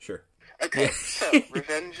 Sure. Okay, so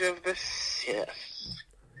Revenge of the Sith.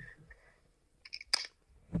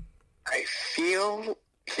 I feel...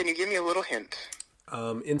 Can you give me a little hint?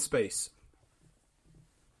 In space.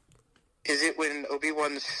 Is it when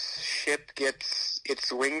Obi-Wan's ship gets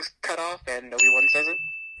its wings cut off and Obi-Wan says it?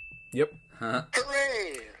 Yep. Huh?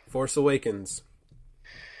 Hooray! Force Awakens.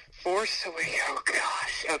 Force Awakens. Oh,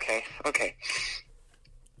 gosh. Okay.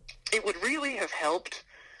 It would really have helped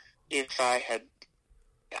if I had...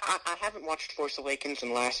 I haven't watched Force Awakens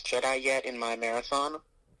and Last Jedi yet in my marathon.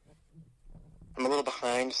 I'm a little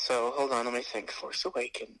behind, so hold on, let me think. Force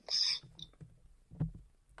Awakens.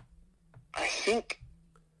 I think...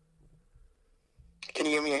 Can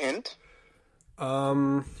you give me a hint?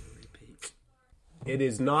 It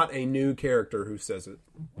is not a new character who says it.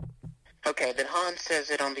 Okay, then Han says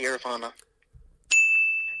it on the Irvana.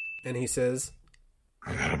 And he says...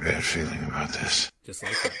 I got a bad feeling about this. Just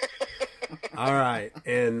like that. All right,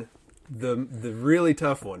 and the really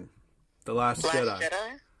tough one, The Last Jedi.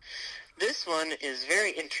 This one is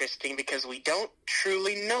very interesting because we don't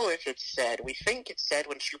truly know if it's said. We think it's said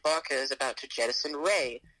when Chewbacca is about to jettison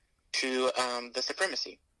Rey to the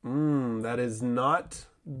Supremacy. That is not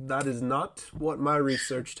what my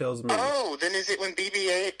research tells me. Oh, then is it when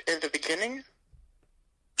BB-8 in the beginning?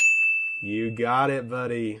 You got it,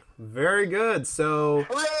 buddy. Very good. So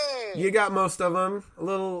Hooray! You got most of them. A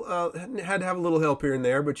little had to have a little help here and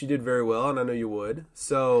there, but you did very well, and I know you would.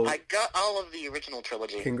 So I got all of the original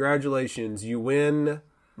trilogy. Congratulations, you win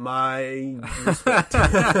my respect.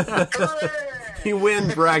 You win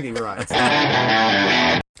bragging rights.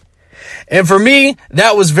 And for me,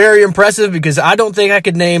 that was very impressive because I don't think I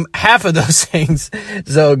could name half of those things.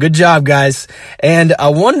 So good job, guys. And I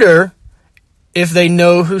wonder if they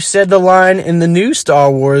know who said the line in the new Star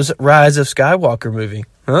Wars Rise of Skywalker movie.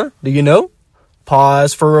 Huh? Do you know?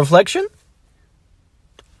 Pause for reflection.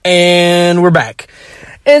 And we're back.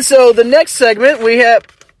 And so the next segment we have...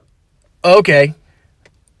 Okay.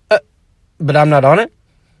 But I'm not on it?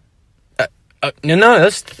 No,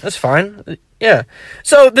 that's fine. Yeah.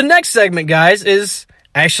 So the next segment, guys, is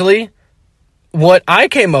actually what I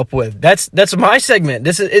came up with. That's my segment.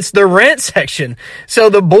 It's the rant section. So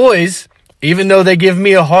the boys, even though they give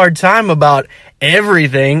me a hard time about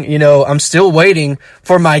everything, I'm still waiting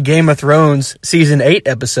for my Game of Thrones season 8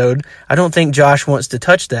 episode. I don't think Josh wants to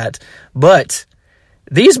touch that, but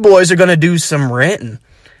these boys are going to do some ranting.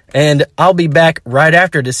 And I'll be back right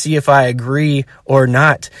after to see if I agree or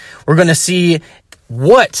not. We're going to see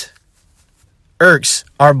what irks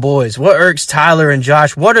our boys? What irks Tyler and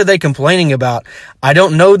Josh? What are they complaining about? I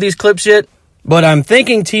don't know these clips yet, but I'm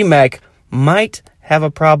thinking T-Mac might have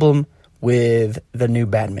a problem with the new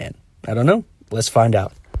Batman. I don't know. Let's find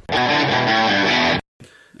out.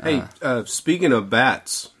 Hey, speaking of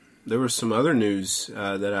bats, there was some other news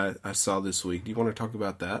that I saw this week. Do you want to talk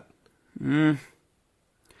about that? No,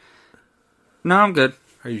 I'm good.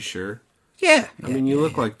 Are you sure? Yeah. I mean, you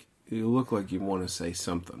look like you want to say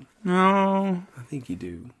something. No. I think you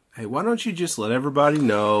do. Hey, why don't you just let everybody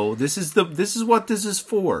know this is what this is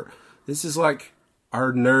for. This is like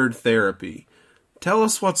our nerd therapy. Tell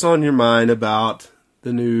us what's on your mind about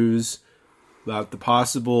the news, about the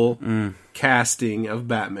possible casting of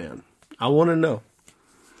Batman. I want to know.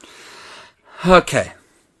 Okay.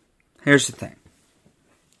 Here's the thing.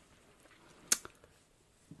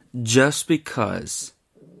 Just because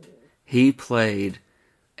he played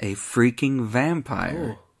a freaking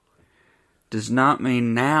vampire does not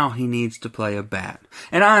mean now he needs to play a bat.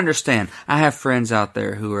 And I understand. I have friends out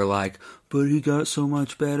there who are like, but he got so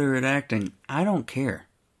much better at acting. I don't care.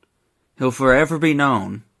 He'll forever be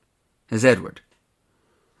known as Edward.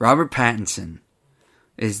 Robert Pattinson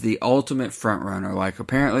is the ultimate frontrunner. Like,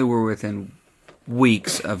 apparently we're within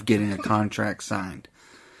weeks of getting a contract signed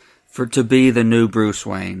to be the new Bruce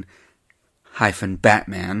Wayne -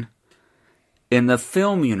 Batman in the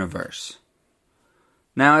film universe.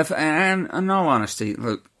 Now, and in all honesty,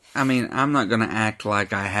 look, I mean, I'm not going to act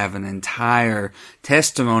like I have an entire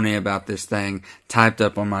testimony about this thing typed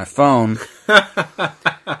up on my phone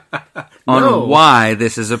on why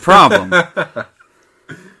this is a problem.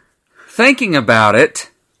 Thinking about it,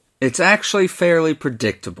 it's actually fairly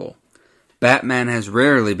predictable. Batman has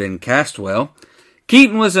rarely been cast well.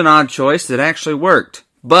 Keaton was an odd choice that actually worked.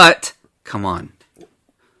 But, come on.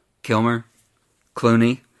 Kilmer,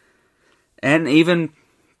 Clooney, and even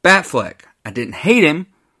Batfleck. I didn't hate him,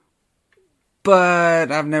 but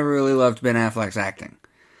I've never really loved Ben Affleck's acting.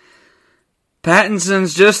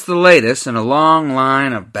 Pattinson's just the latest in a long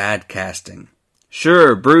line of bad casting.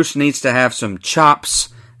 Sure, Bruce needs to have some chops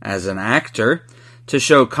as an actor to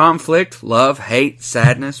show conflict, love, hate,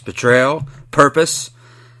 sadness, betrayal, purpose.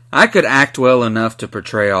 I could act well enough to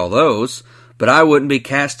portray all those, but I wouldn't be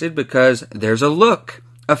casted because there's a look,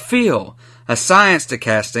 a feel, a science to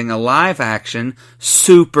casting a live-action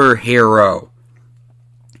superhero.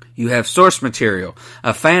 You have source material,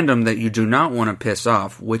 a fandom that you do not want to piss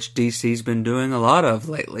off, which DC's been doing a lot of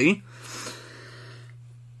lately.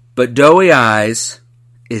 But Doughy Eyes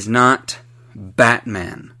is not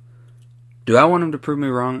Batman. Do I want him to prove me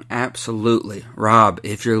wrong? Absolutely. Rob,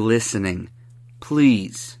 if you're listening,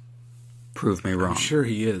 please prove me wrong. I'm sure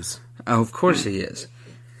he is. Oh, of course he is.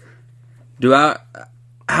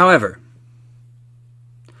 However,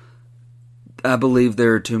 I believe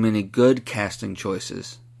there are too many good casting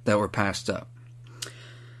choices that were passed up.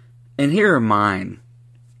 And here are mine.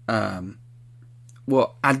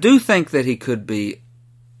 Well, I do think that he could be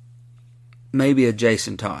maybe a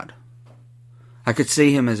Jason Todd. I could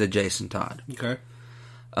see him as a Jason Todd. Okay.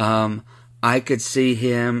 I could see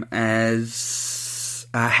him as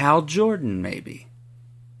a Hal Jordan, maybe.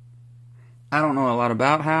 I don't know a lot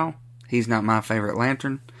about Hal. He's not my favorite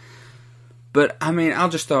Lantern. But, I mean, I'll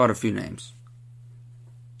just throw out a few names.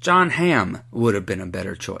 John Hamm would have been a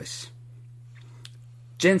better choice.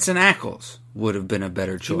 Jensen Ackles would have been a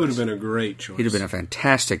better choice. He would have been a great choice. He'd have been a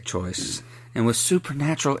fantastic choice. And with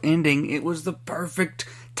Supernatural ending, it was the perfect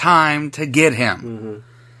time to get him. Mm-hmm.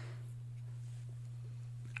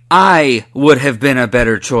 I would have been a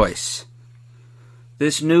better choice.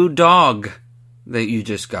 This new dog that you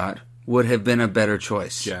just got would have been a better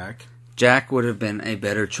choice. Jack would have been a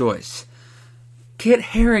better choice. Kit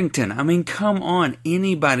Harington, I mean, come on.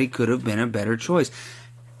 Anybody could have been a better choice.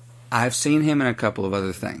 I've seen him in a couple of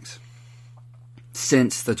other things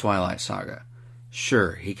since the Twilight Saga.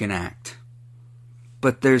 Sure, he can act.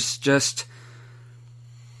 But there's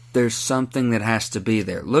something that has to be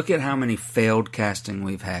there. Look at how many failed casting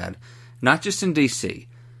we've had. Not just in DC,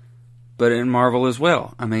 but in Marvel as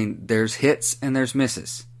well. I mean, there's hits and there's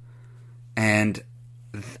misses. And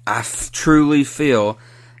I truly feel,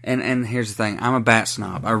 and here's the thing, I'm a Bat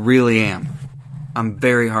snob. I really am. I'm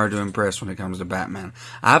very hard to impress when it comes to Batman.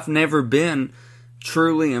 I've never been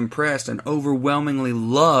truly impressed and overwhelmingly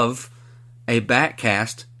love a Bat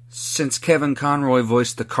cast since Kevin Conroy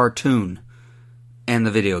voiced the cartoon and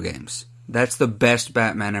the video games. That's the best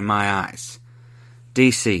Batman in my eyes.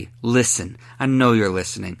 DC, listen. I know you're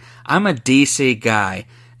listening. I'm a DC guy,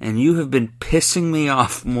 and you have been pissing me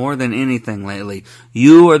off more than anything lately.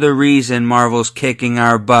 You are the reason Marvel's kicking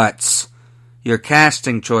our butts. Your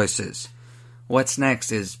casting choices. What's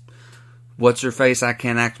next is what's her face? I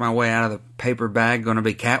can't act my way out of the paper bag. Going to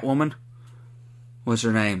be Catwoman. What's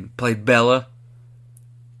her name? Played Bella.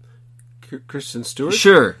 Kristen Stewart?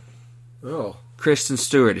 Sure. Oh. Kristen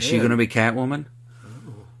Stewart. Is she Man. going to be Catwoman?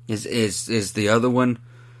 Is the other one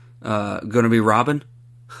going to be Robin?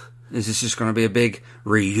 Is this just going to be a big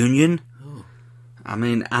reunion? I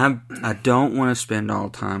mean, I don't want to spend all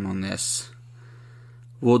time on this.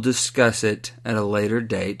 We'll discuss it at a later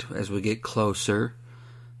date as we get closer.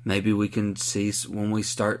 Maybe we can see when we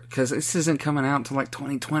start, because this isn't coming out until like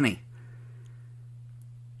 2020.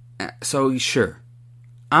 So, sure.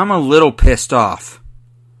 I'm a little pissed off.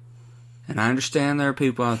 And I understand there are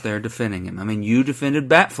people out there defending him. I mean, you defended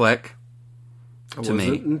Batfleck. I wasn't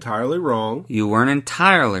entirely wrong. You weren't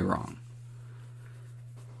entirely wrong.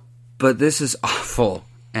 But this is awful.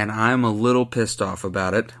 And I'm a little pissed off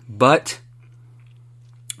about it. But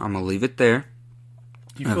I'm going to leave it there.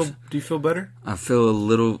 Do you feel better? I feel a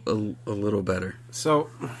little better. So,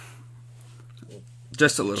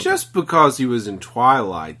 just a little. Just because he was in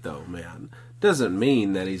Twilight, though, man, doesn't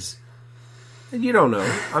mean that he's. You don't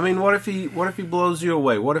know. I mean, what if he blows you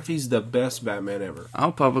away? What if he's the best Batman ever?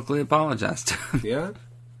 I'll publicly apologize to him. Yeah?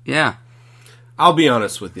 Yeah. I'll be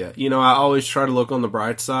honest with you. You know, I always try to look on the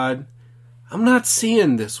bright side. I'm not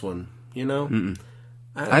seeing this one, you know?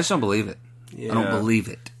 I just don't believe it. Yeah. I don't believe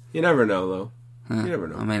it. You never know, though. You never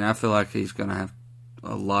know. I mean, I feel like he's going to have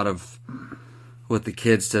a lot of what the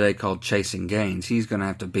kids today call chasing gains. He's going to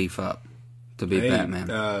have to beef up to be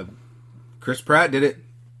Batman. Chris Pratt did it.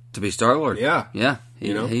 To be Star-Lord. Yeah. Yeah.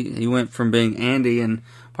 He went from being Andy in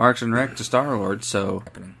Parks and Rec to Star-Lord, so...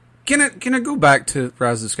 Can I go back to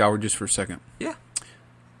Rise of Skyward just for a second? Yeah.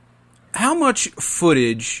 How much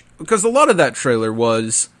footage... Because a lot of that trailer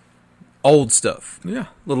was old stuff. Yeah.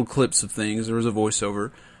 Little clips of things. There was a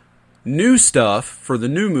voiceover. New stuff for the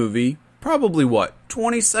new movie, probably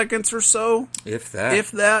 20 seconds or so? If that.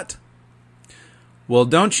 If that. Well,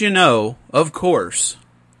 don't you know, of course,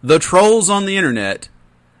 the trolls on the internet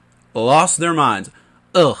lost their minds.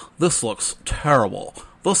 Ugh, this looks terrible.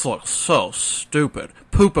 This looks so stupid.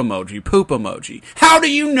 Poop emoji, poop emoji. How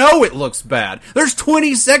do you know it looks bad? There's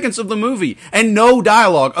 20 seconds of the movie and no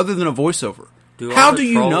dialogue other than a voiceover. How do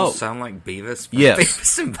you know? Sound like Beavis? Yes.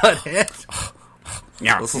 Beavis and Butthead.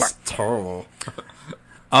 Yeah, this is terrible.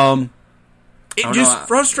 It just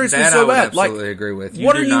frustrates me so I would bad. absolutely Like, agree with. You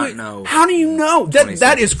what do are not you? know. How do you know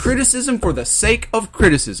that is criticism for the sake of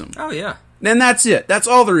criticism? Oh yeah. And that's it. That's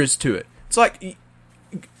all there is to it. It's like,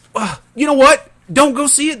 you know what? Don't go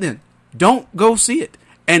see it then. Don't go see it.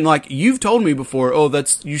 And like you've told me before,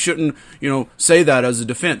 you shouldn't, say that as a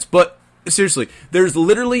defense. But seriously, there's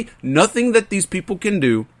literally nothing that these people can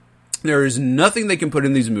do. There is nothing they can put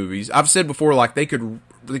in these movies. I've said before, like they could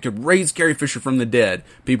raise Carrie Fisher from the dead.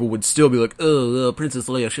 People would still be like, Princess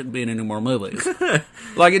Leia shouldn't be in any more movies.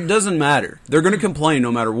 Like, it doesn't matter. They're going to complain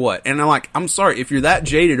no matter what. And I'm sorry, if you're that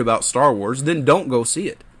jaded about Star Wars, then don't go see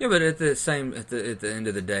it. Yeah, but at the end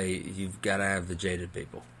of the day, you've got to have the jaded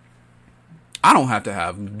people. I don't have to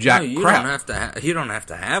have crap. You don't have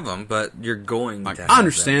to have them, but you're going to have I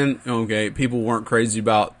understand, okay, people weren't crazy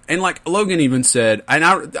about... And like Logan even said, and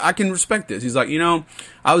I can respect this. He's like,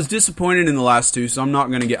 I was disappointed in the last two, so I'm not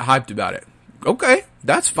going to get hyped about it. Okay,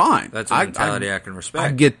 that's fine. That's a mentality I can respect.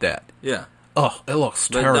 I get that. Yeah. Oh, it looks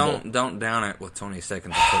terrible. But don't down it with 20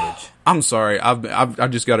 seconds of footage. I'm sorry. I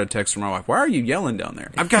just got a text from my wife. Why are you yelling down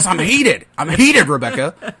there? Because I'm heated. I'm heated,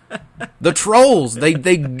 Rebecca. The trolls, they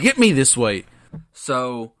get me this way.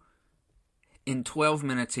 So, in 12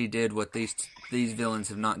 minutes, he did what these villains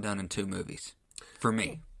have not done in 2 movies. For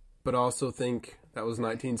me. But I also think that was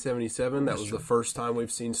 1977. That was the first time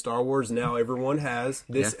we've seen Star Wars. Now everyone has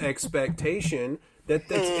this expectation that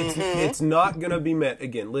it's not going to be met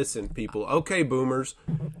again. Listen, people. Okay, boomers.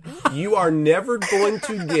 You are never going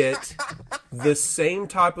to get the same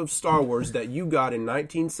type of Star Wars that you got in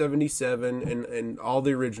 1977 and all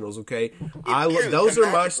the originals, okay? Those are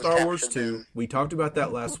my Star Wars too. We talked about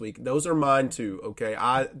that last week. Those are mine too, okay?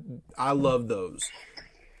 I love those.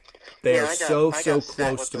 They are so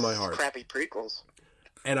close to my heart. Crappy prequels.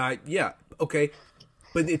 And okay.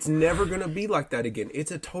 But it's never going to be like that again.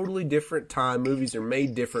 It's a totally different time. Movies are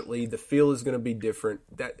made differently. The feel is going to be different.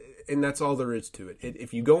 And that's all there is to it.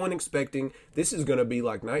 If you go in expecting this is going to be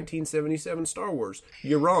like 1977 Star Wars,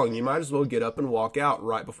 you're wrong. You might as well get up and walk out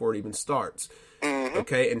right before it even starts.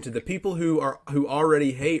 Okay? And to the people who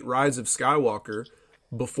already hate Rise of Skywalker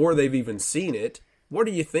before they've even seen it, what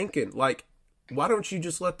are you thinking? Like, why don't you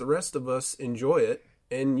just let the rest of us enjoy it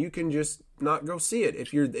and you can just not go see it?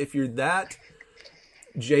 If you're that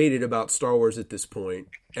jaded about Star Wars at this point,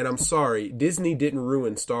 and I'm sorry, Disney didn't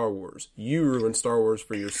ruin Star Wars. You ruined Star Wars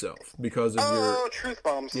for yourself because of your truth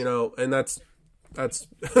bombs. You know, and that's that's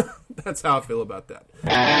how I feel about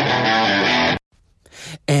that.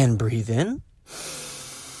 And breathe in.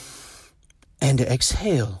 And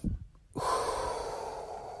exhale.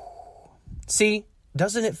 See,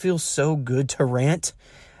 doesn't it feel so good to rant?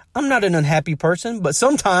 I'm not an unhappy person, but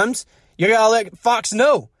sometimes you gotta let Fox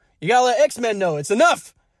know. You gotta let X-Men know. It's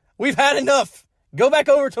enough. We've had enough. Go back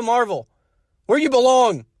over to Marvel, where you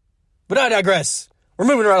belong. But I digress. We're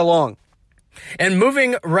moving right along. And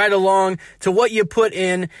moving right along to what you put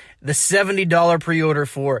in the $70 pre-order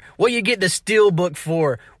for, what you get the Steelbook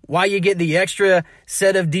for, why you get the extra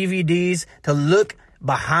set of DVDs to look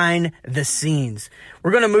behind the scenes. We're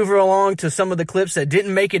going to move along to some of the clips that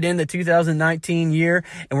didn't make it in the 2019 year,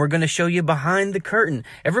 and we're going to show you behind the curtain.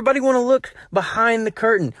 Everybody want to look behind the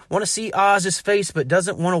curtain, want to see Oz's face, but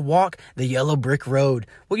doesn't want to walk the yellow brick road.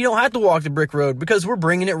 Well, you don't have to walk the brick road because we're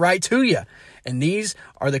bringing it right to you. And these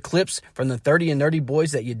are the clips from the 30 and Nerdy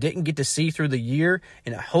Boys that you didn't get to see through the year,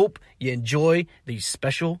 and I hope you enjoy these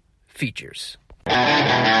special features.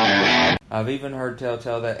 I've even heard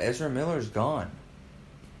tell that Ezra Miller's gone.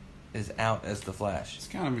 Is out as the Flash. It's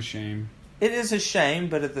kind of a shame. It is a shame,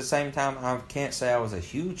 but at the same time, I can't say I was a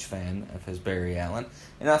huge fan of his Barry Allen.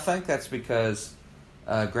 And I think that's because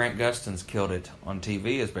Grant Gustin's killed it on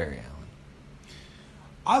TV as Barry Allen.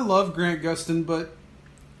 I love Grant Gustin, but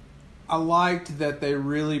I liked that they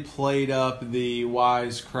really played up the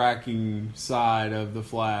wisecracking side of the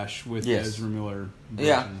Flash with the Ezra Miller version.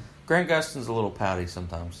 Yeah, Grant Gustin's a little pouty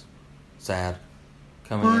sometimes. Sad.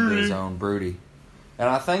 Coming into his own, broody. And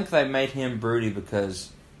I think they made him broody because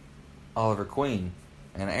Oliver Queen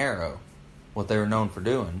and Arrow, what they were known for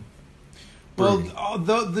doing. Broody. Well,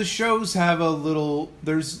 the shows have a little...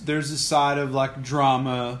 There's a side of, like,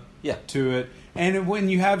 drama to it. And when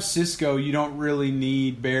you have Cisco, you don't really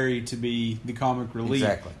need Barry to be the comic relief.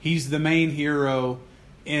 Exactly. He's the main hero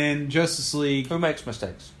in Justice League. Who makes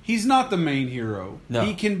mistakes? He's not the main hero. No.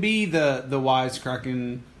 He can be the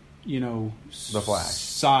wisecracking, you know... The Flash.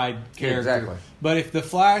 Side character. Exactly. But if the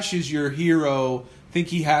Flash is your hero, I think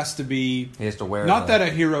he has to be... He has to wear... Not that a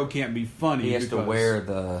hero can't be funny. He has to wear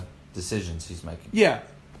the decisions he's making. Yeah.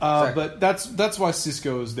 Exactly. But that's why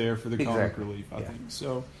Cisco is there for the comic relief, I think.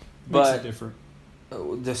 So, makes it different.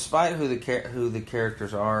 Despite who the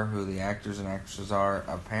characters are, who the actors and actresses are,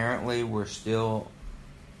 apparently we're still...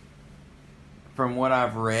 From what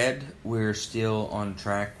I've read, we're still on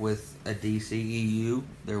track with a DCEU.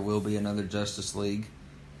 There will be another Justice League.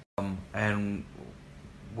 And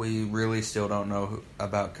we really still don't know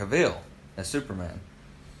about Cavill as Superman.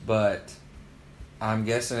 But I'm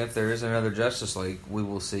guessing if there is another Justice League, we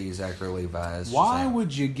will see Zachary Levi as Why Shazam.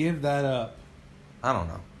 would you give that up? I don't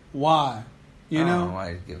know. Why? I don't know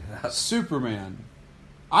why you'd give it up. Superman.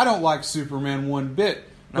 I don't like Superman one bit.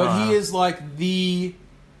 But he is like the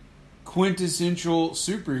quintessential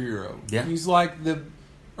superhero. Yeah. He's like the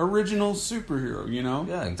original superhero, you know?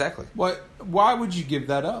 Yeah, exactly. Why would you give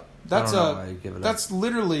that up? That's I don't know why you'd give it up. That's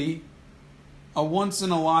literally a once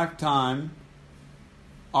in a lifetime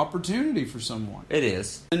opportunity for someone. It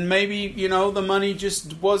is. And maybe, you know, the money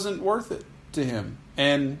just wasn't worth it to him.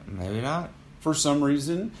 And maybe not. For some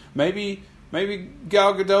reason, maybe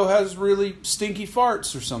Gal Gadot has really stinky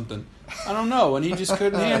farts or something. I don't know, and he just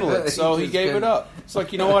couldn't handle it, so he gave it up. It's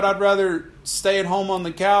like, you know what, I'd rather stay at home on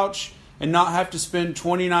the couch and not have to spend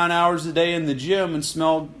 29 hours a day in the gym and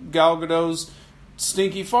smell Gal Gadot's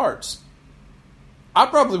stinky farts. I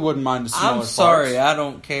probably wouldn't mind to smell her sorry, farts. I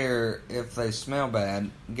don't care if they smell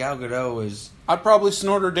bad. Gal Gadot is... I'd probably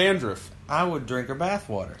snort her dandruff. I would drink her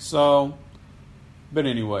bathwater. So, but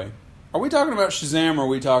anyway... Are we talking about Shazam or are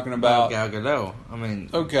we talking about... Gal Gadot. I mean,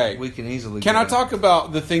 okay. We can easily... Can I talk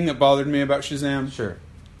about the thing that bothered me about Shazam? Sure.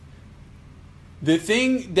 The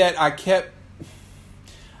thing that I kept...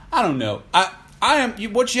 I don't know. I am.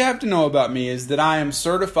 What you have to know about me is that I am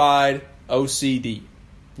certified OCD.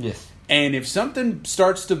 Yes. And if something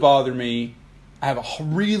starts to bother me, I have a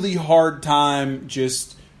really hard time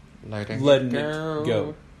just letting it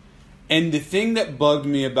go. And the thing that bugged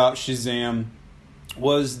me about Shazam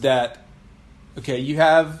was that, okay, you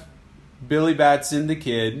have Billy Batson, the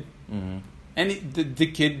kid, and the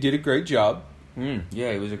kid did a great job.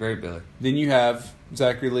 Yeah, he was a great Billy. Then you have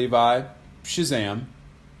Zachary Levi, Shazam.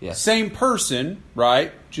 Yeah. Same person,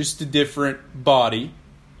 right? Just a different body.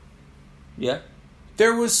 Yeah.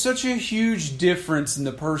 There was such a huge difference in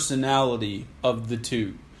the personality of the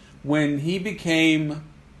two. When he became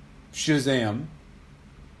Shazam,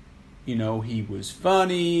 you know, he was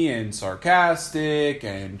funny and sarcastic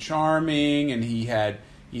and charming, and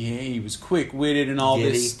he was quick-witted and all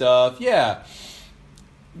Giddy. this stuff. Yeah.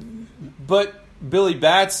 But Billy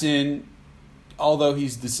Batson, although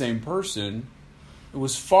he's the same person,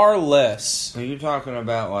 was far less. So you're talking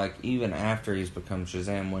about, like, even after he's become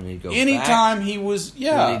Shazam, when he'd go Anytime back, he was, when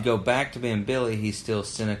yeah. he'd go back to being Billy, he's still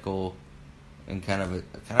cynical and kind of.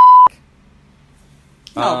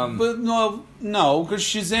 No, but no, because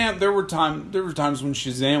Shazam. There were times when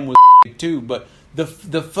Shazam was too. But the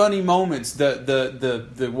funny moments, the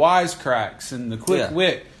wisecracks and the quick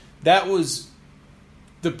wit, that was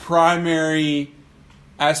the primary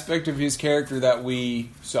aspect of his character that we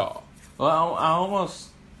saw. Well, I almost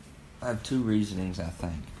have two reasonings, I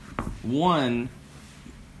think. One,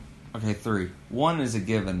 okay, three. One is a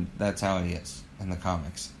given. That's how he is in the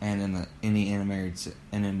comics and in any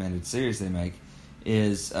animated series they make.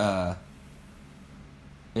 Is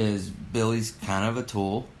Billy's kind of a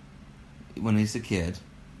tool when he's a kid,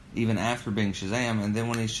 even after being Shazam, and then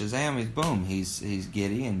when he's Shazam, he's boom, he's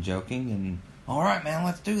giddy and joking and all right, man,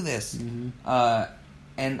 let's do this. Mm-hmm.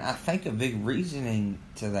 And I think a big reasoning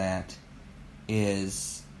to that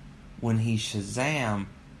is when he's Shazam,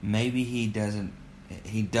 maybe he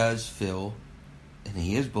does feel, and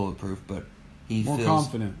he is bulletproof, but he more feels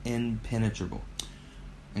confident, impenetrable.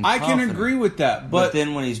 I can agree with that, but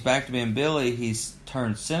then when he's back to being Billy, he's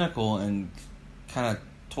turned cynical and kind of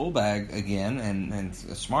toolbag again, and a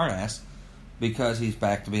smartass because he's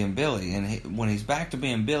back to being Billy. And when he's back to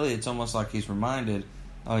being Billy, it's almost like he's reminded,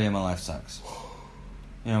 "Oh yeah, my life sucks.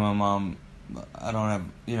 You know, my mom, I don't have,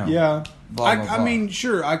 you know." Yeah, blah, blah, blah. I mean,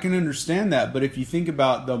 sure, I can understand that, but if you think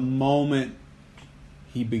about the moment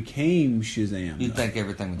he became Shazam, you'd think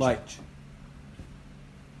everything would like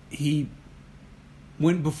change.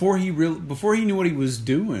 Before he knew what he was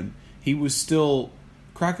doing, he was still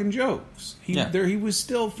cracking jokes. He was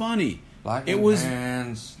still funny.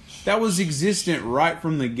 That was existent right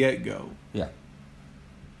from the get-go. Yeah.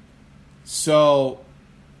 So,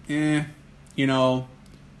 you know,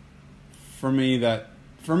 for me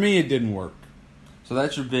it didn't work. So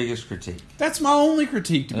that's your biggest critique. That's my only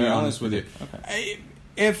critique, to be honest with you. Okay.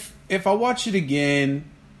 If I watch it again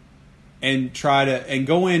and and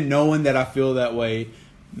go in knowing that I feel that way,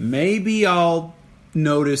 maybe I'll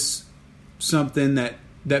notice something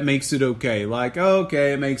that makes it okay. Like,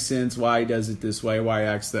 okay, it makes sense why he does it this way, why he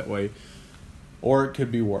acts that way. Or it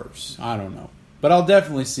could be worse. I don't know. But I'll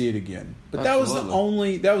definitely see it again. But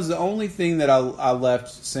Absolutely. that was the only thing that I left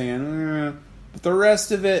saying, But the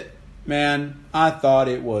rest of it, man, I thought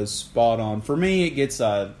it was spot on. For me, it gets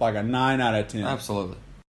like a 9 out of 10. Absolutely.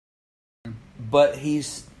 But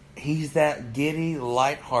he's that giddy,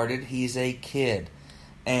 lighthearted. He's a kid.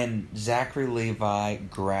 And Zachary Levi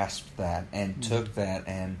grasped that and took that.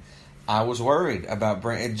 And I was worried about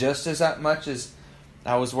bringing it just as much as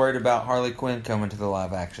I was worried about Harley Quinn coming to the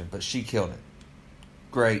live action. But she killed it.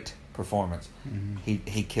 Great performance. Mm-hmm.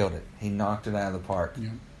 He killed it. He knocked it out of the park. Yeah.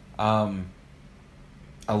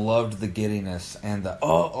 I loved the giddiness and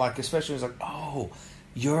especially it was like,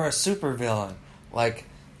 you're a supervillain. Like,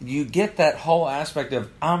 you get that whole aspect of,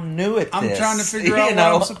 I'm new at this. I'm trying to figure out what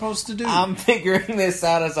I'm supposed to do. I'm figuring this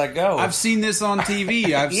out as I go. I've seen this on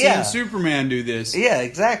TV. I've seen Superman do this. Yeah,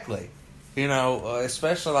 exactly. You know,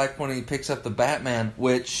 especially like when he picks up the Batman,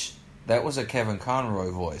 which, that was a Kevin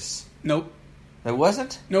Conroy voice. Nope. It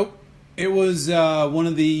wasn't? Nope. It was one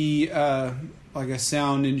of the, like a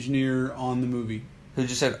sound engineer on the movie. Who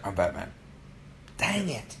just said, I'm Batman. Dang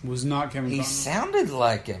it. Was not Kevin Conroy. He sounded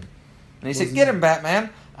like him. And he said, get him, Batman.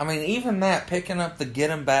 I mean, even that, picking up the Get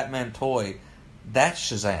Him Batman toy, that's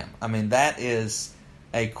Shazam. I mean, that is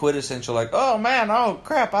a quintessential, like, oh man, oh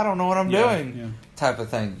crap, I don't know what I'm doing type of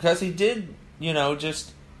thing. Because he did,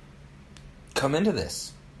 just come into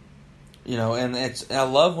this. And I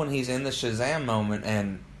love when he's in the Shazam moment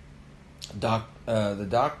and the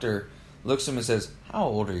doctor looks at him and says, how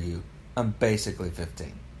old are you? I'm basically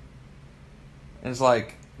 15. And it's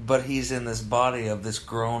like, but he's in this body of this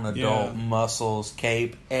grown adult, muscles,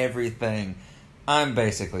 cape, everything. I'm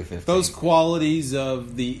basically 15. Those qualities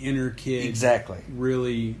of the inner kid exactly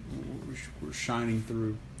really were shining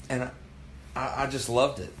through. And I just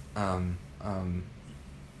loved it. I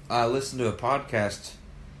listened to a podcast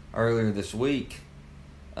earlier this week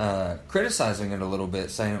criticizing it a little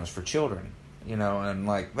bit, saying it was for children. And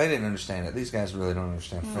like, they didn't understand it. These guys really don't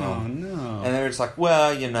understand film. Oh, no. And they were just like,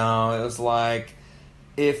 well, it was like,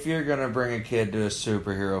 if you're going to bring a kid to a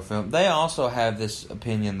superhero film, they also have this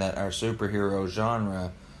opinion that our superhero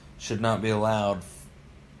genre should not be allowed.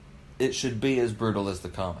 It should be as brutal as the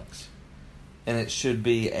comics. And it should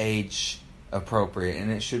be age appropriate,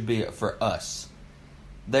 and it should be for us.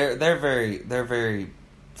 They're very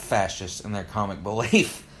fascist in their comic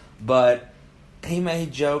belief, but he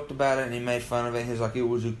joked about it and he made fun of it. He's like, it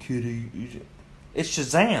was a kiddie. It's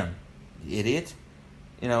Shazam, you idiot.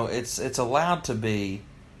 You know, it's allowed to be.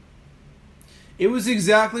 It was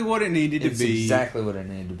exactly what it needed to It's be. exactly what it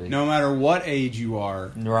needed to be. No matter what age you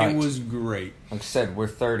are, Right. it was great. Like I said, we're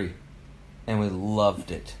 30, and we loved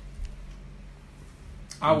it.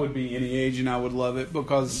 I would be any age and I would love it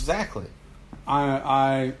because Exactly.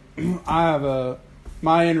 I have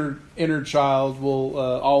my inner child will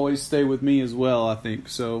always stay with me as well. I think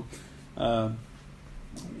so.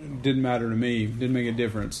 Didn't matter to me. Didn't make a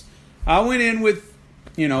difference. I went in with,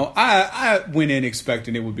 I went in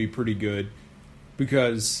expecting it would be pretty good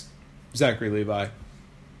because Zachary Levi.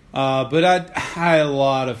 But I had a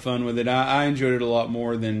lot of fun with it. I enjoyed it a lot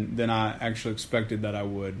more than I actually expected that I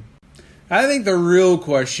would. I think the real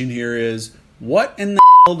question here is, what in the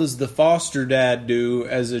hell does the foster dad do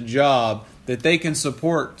as a job that they can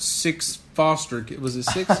support 6 foster kids? Was it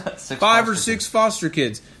 6? 5 or 6 foster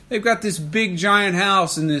kids. They've got this big giant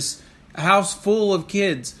house and this house full of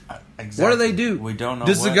kids. Exactly. What do they do? We don't know.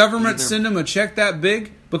 Does the what government either- send them a check that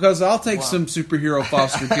big? Because I'll take some superhero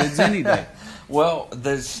foster kids any day. Well,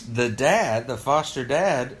 the foster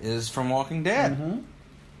dad, is from Walking Dead.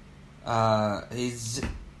 Mm-hmm. He's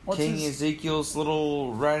What's King his- Ezekiel's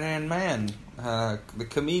little right-hand man, the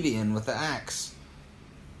comedian with the axe.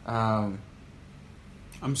 I'm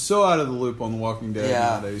so out of the loop on The Walking Dead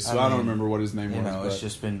nowadays, so I don't remember what his name was. It's but-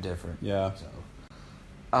 just been different. Yeah.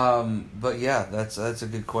 So, but yeah, that's a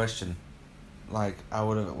good question. Like, I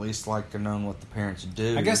would have at least liked to known what the parents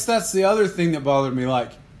do. I guess that's the other thing that bothered me.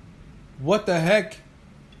 Like, what the heck?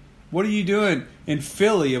 What are you doing in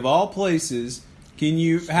Philly of all places?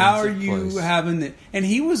 How are you place. having it? And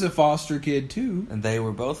he was a foster kid too. And they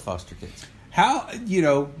were both foster kids. How,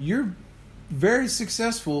 you're very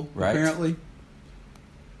successful, Right. apparently.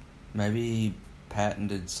 Maybe he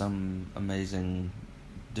patented some amazing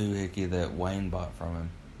doohickey that Wayne bought from him.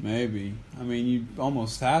 Maybe. I mean, you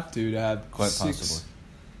almost have to have Quite possibly.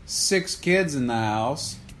 6 kids in the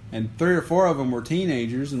house, and 3 or 4 of them were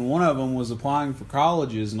teenagers, and one of them was applying for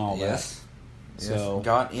colleges and all Yes. that. So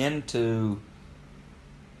Got into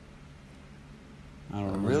I don't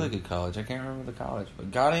a know. really good college. I can't remember the college,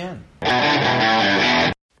 but got in.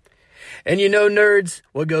 And nerds,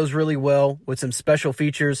 what goes really well with some special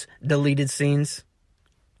features, deleted scenes?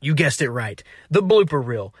 You guessed it right. The blooper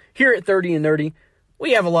reel. Here at 30 and Nerdy,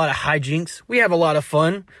 we have a lot of hijinks. We have a lot of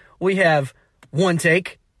fun. We have 1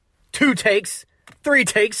 take, 2 takes, 3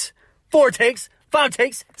 takes, 4 takes, 5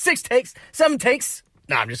 takes, 6 takes, 7 takes.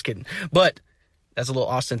 Nah, I'm just kidding. But that's a little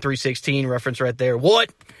Austin 3:16 reference right there.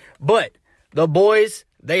 What? But the boys,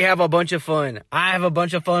 they have a bunch of fun. I have a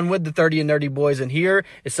bunch of fun with the 30 and Nerdy boys, and here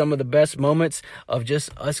is some of the best moments of just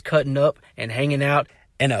us cutting up and hanging out,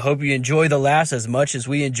 and I hope you enjoy the laughs as much as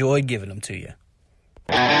we enjoyed giving them to you.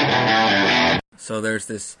 So there's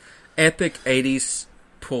this epic 80s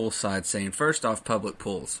poolside scene. First off, public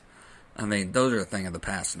pools. I mean, those are a thing of the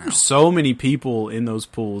past now. There's so many people in those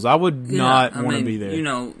pools. I would not want to be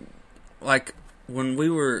there. Like when we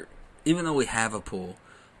were, even though we have a pool,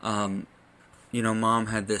 Mom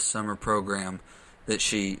had this summer program that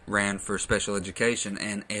she ran for special education,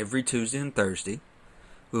 and every Tuesday and Thursday,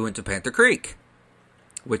 we went to Panther Creek,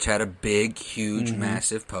 which had a big, huge,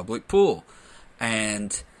 massive public pool.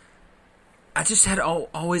 And I just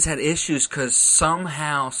always had issues because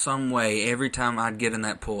somehow, some way, every time I'd get in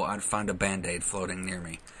that pool, I'd find a Band-Aid floating near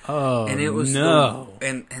me. Oh, and it was no.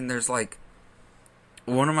 And there's like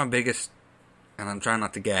one of my biggest, and I'm trying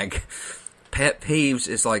not to gag, pet peeves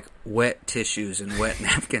is like wet tissues and wet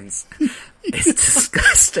napkins. It's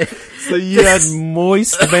disgusting. So you had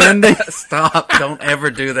moist Band-Aid? Stop. Don't ever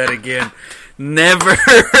do that again. Never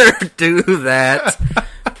do that.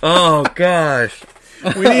 Oh, gosh.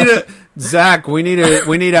 We need Zach, we need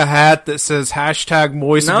a hat that says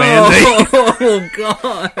 #moist No. Band-Aid. Oh,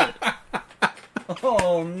 God.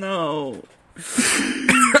 Oh, no.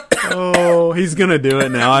 Oh, he's gonna do it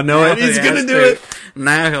now. I know it. He's He gonna has do to. it.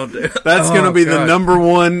 Now he'll do it. That's Oh, gonna be the God.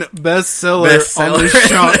 #1 bestseller on the Bestseller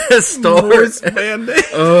shop. in the store. Moist Band-Aid.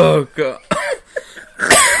 Oh, God.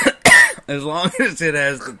 As long as it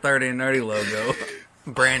has the 30 and Nerdy logo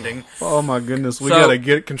branding. Oh my goodness, we So- gotta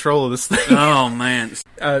get control of this thing. Oh, man.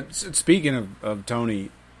 Speaking of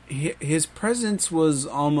Tony, his presence was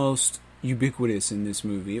almost ubiquitous in this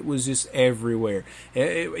movie. It was just everywhere.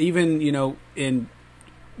 Even, in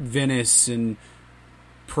Venice and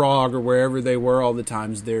Prague or wherever they were all the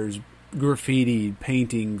times, there's graffiti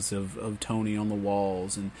paintings of Tony on the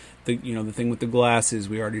walls, and the thing with the glasses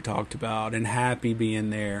we already talked about, and Happy being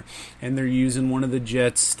there, and they're using one of the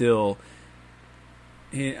jets still.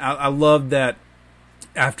 I love that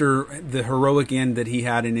after the heroic end that he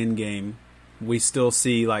had in Endgame, we still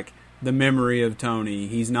see like the memory of Tony.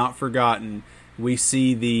 He's not forgotten. We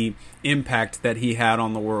see the impact that he had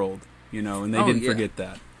on the world, and they didn't forget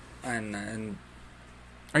that. And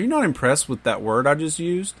are you not impressed with that word I just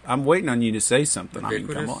used? I'm waiting on you to say something. I mean,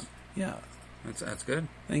 come on. Yeah. That's good.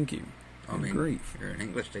 Thank you. I mean, grief. You're an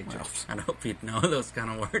English teacher. Well, I hope you know those kind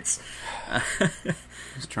of words.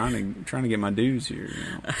 Just trying to get my dues here.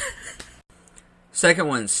 Second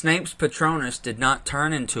one, Snape's Patronus did not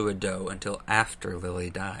turn into a doe until after Lily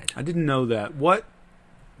died. I didn't know that. What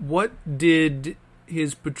did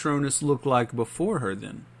his Patronus look like before her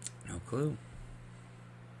then? No clue.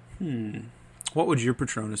 What would your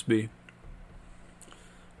Patronus be?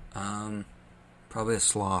 Probably a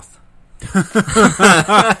sloth.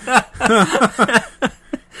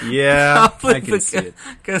 Yeah, I can see it.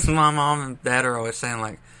 Because my mom and dad are always saying,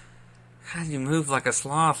 like, how do you move like a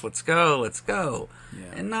sloth? Let's go.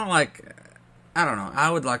 Yeah. And not like, I don't know.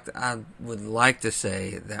 I would like to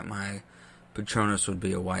say that my Patronus would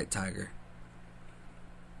be a white tiger.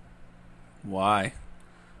 Why?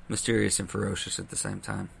 Mysterious and ferocious at the same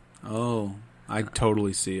time. Oh, I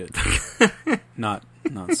totally see it. Not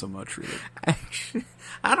so much, really. Actually,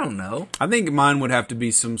 I don't know. I think mine would have to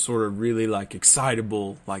be some sort of really like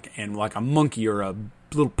excitable, like a monkey or a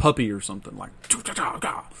little puppy or something, like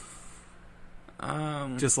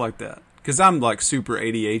just like that. Because I'm like super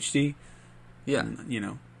ADHD. Yeah,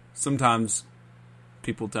 and, sometimes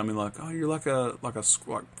people tell me like, "Oh, you're like a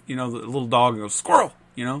the little dog goes squirrel,"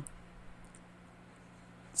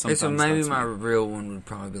 Sometimes so maybe my real one would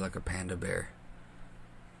probably be like a panda bear.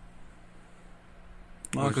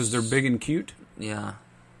 Oh, because they're big and cute? Yeah.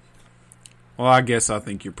 Well, I guess I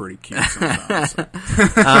think you're pretty cute sometimes.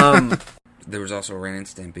 There was also Ren and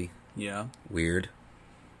Stimpy. Yeah. Weird.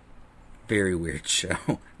 Very weird show.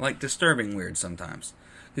 Like, disturbing weird sometimes.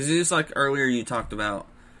 Because it's like earlier you talked about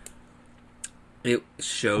it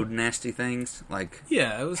showed nasty things. Like,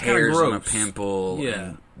 yeah, it was kind of hairs gross. on a pimple. Yeah.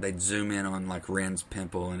 And they'd zoom in on, like, Ren's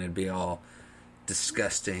pimple and it'd be all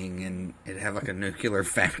disgusting, and it'd have like a nucular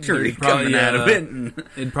factory coming out of it, and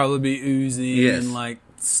it'd probably be oozy and like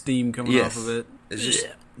steam coming off of it. It's just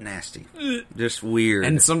nasty, just weird.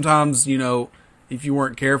 And sometimes, if you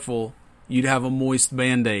weren't careful, you'd have a moist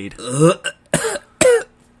Band-Aid.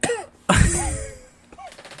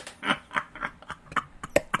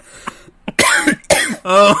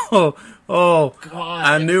 Oh, God.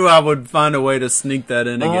 I knew I would find a way to sneak that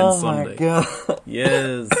in again someday. God.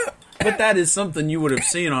 Yes. But that is something you would have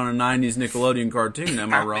seen on a 90s Nickelodeon cartoon,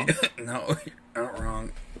 am I wrong? No, you're not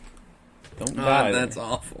wrong. Don't die. That's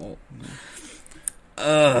awful.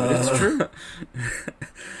 It's true.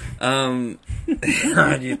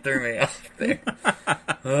 You threw me off there.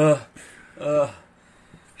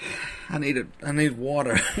 I need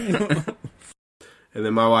water. And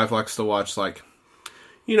then my wife likes to watch, like,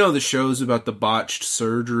 the shows about the botched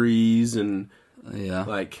surgeries and,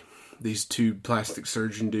 like, these two plastic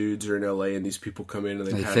surgeon dudes are in LA and these people come in and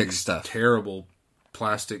they have fix stuff. Terrible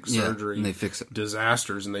plastic surgery and they fix it.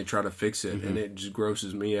 Disasters, and they try to fix it, and it just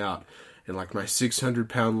grosses me out. And like My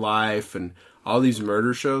 600-Pound Life and all these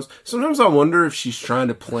murder shows. Sometimes I wonder if she's trying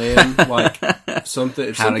to plan like something.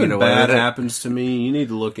 If something bad happens to me, you need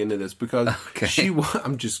to look into this because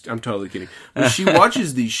I'm totally kidding. But she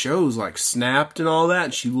watches these shows like Snapped and all that,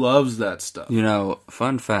 and she loves that stuff.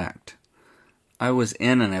 Fun fact. I was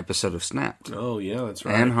in an episode of Snapped. Oh, yeah, that's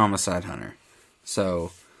right. And Homicide Hunter.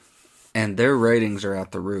 So, and their ratings are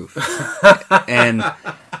out the roof. And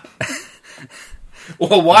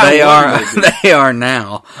well, why they are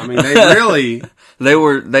now. I mean, they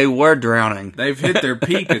were drowning. They've hit their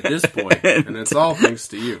peak at this point, and it's all thanks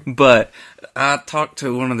to you. But I talked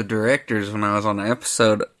to one of the directors when I was on the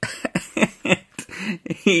episode.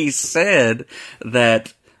 He said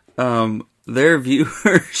that their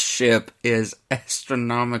viewership is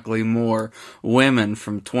astronomically more women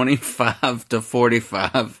from 25 to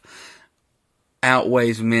 45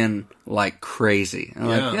 outweighs men like crazy.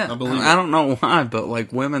 I believe it. I don't know why, but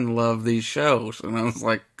like women love these shows. And I was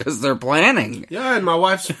like, because they're planning. Yeah, and my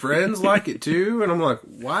wife's friends like it too. And I'm like,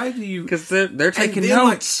 why do you? Because they're taking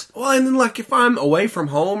notes. Like, and then like if I'm away from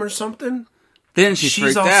home or something, then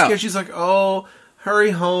she's all scared. She's like, oh, hurry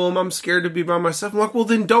home. I'm scared to be by myself. I'm like, well,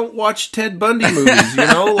 then don't watch Ted Bundy movies.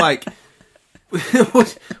 Like.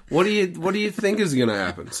 What do you think is going to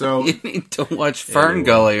happen? So you need to watch Fern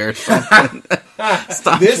Gully or something.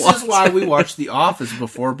 Stop This watching. is why we watch The Office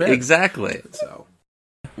before bed. Exactly. So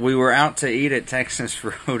We were out to eat at Texas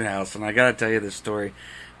Roadhouse, and I got to tell you this story.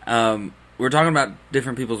 We're talking about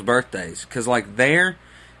different people's birthdays, because like there,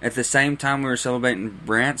 at the same time we were celebrating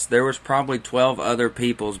Brant's, there was probably 12 other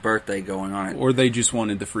people's birthday going on. Or they just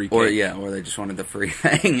wanted the free cake. Or they just wanted the free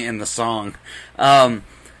thing in the song.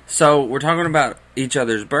 So we're talking about each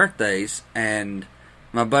other's birthdays, and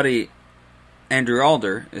my buddy Andrew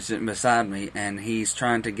Alder is sitting beside me, and he's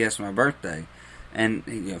trying to guess my birthday, and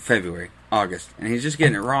February, August, and he's just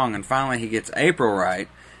getting it wrong. And finally, he gets April right,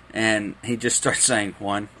 and he just starts saying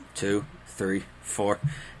 1, 2, 3, 4,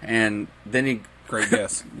 and then he Great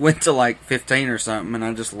guess. went to like 15 or something, and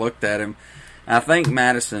I just looked at him. I think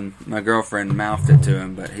Madison, my girlfriend, mouthed it to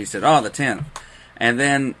him, but he said, "Oh, the 10th," and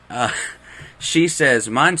then she says,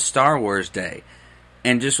 "Mine's Star Wars Day,"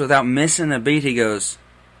 and just without missing a beat, he goes,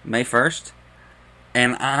 "May 1st?"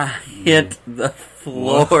 And I hit the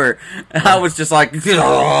floor. I was just like,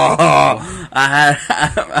 oh!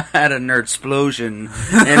 I had a nerd explosion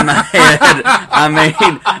in my head. I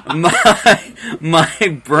mean,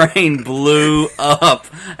 my brain blew up.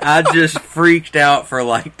 I just freaked out for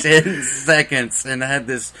like 10 seconds and had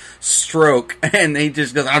this stroke. And he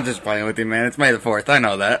just goes, "I'm just playing with you, man. It's May the 4th. I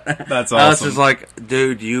know that." That's awesome. I was just like,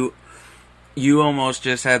 dude, you almost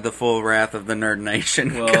just had the full wrath of the Nerd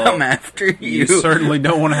Nation come after you. You certainly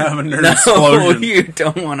don't want to have a nerd explosion. No, you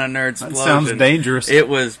don't want a nerd explosion. That sounds dangerous. It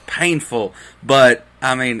was painful, but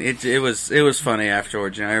I mean, it was funny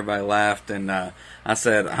afterwards. Everybody laughed, and I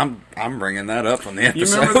said, "I'm bringing that up on the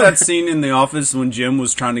episode." You remember that scene in The Office when Jim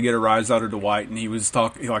was trying to get a rise out of Dwight, and he was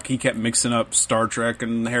talking like he kept mixing up Star Trek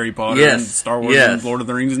and Harry Potter and Star Wars and Lord of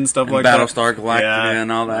the Rings and stuff like that, Battlestar Galactica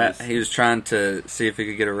and all that. He was trying to see if he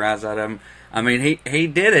could get a rise out of him. I mean, he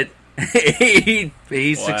did it. he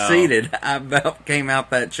succeeded. I about came out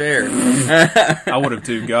that chair. I would have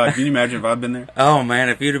too. God, can you imagine if I'd been there? Oh man,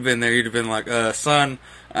 if you'd have been there, you'd have been like, "Son,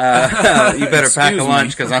 you better pack a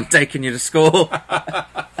lunch because I'm taking you to school."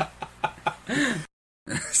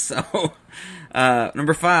 So,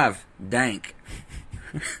 number 5, Dank.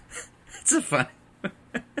 It's a fun,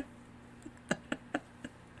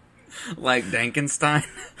 like Dankenstein.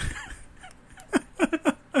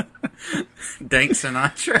 Dank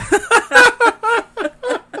Sinatra.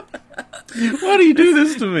 Why do you do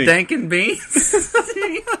this to me? Dank and beans.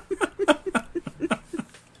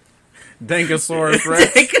 Dankosaurus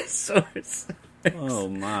Rex. Dankosaurus. Oh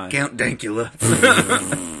my! Count Dankula.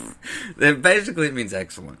 Basically, it means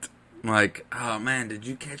excellent. Like, oh man, did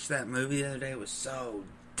you catch that movie the other day? It was so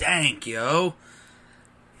dank, yo.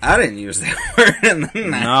 I didn't use that word in the 90s.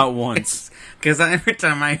 Not once. Because every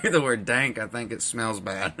time I hear the word dank, I think it smells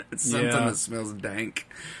bad. It's something that smells dank.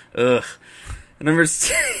 Ugh. Number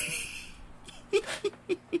 6.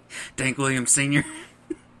 Dank Williams Sr.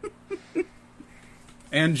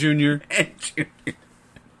 And Junior. And Junior.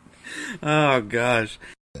 Oh, gosh.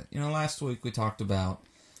 Last week we talked about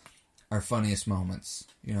our funniest moments.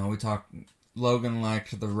 We talked, Logan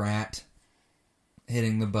liked the rat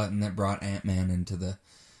hitting the button that brought Ant-Man into the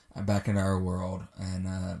back into our world,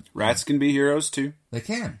 and rats can be heroes too. They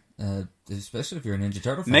can, especially if you're a Ninja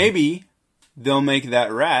Turtle fan. Maybe they'll make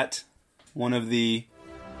that rat one of the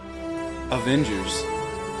Avengers.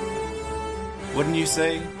 Wouldn't you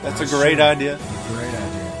say? That's a great idea. Great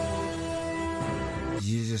idea.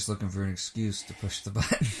 You're just looking for an excuse to push the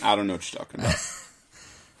button. I don't know what you're talking about.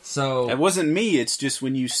 So it wasn't me. It's just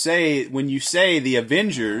when you say the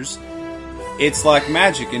Avengers, it's like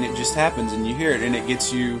magic, and it just happens, and you hear it, and it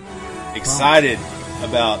gets you excited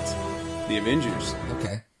about the Avengers.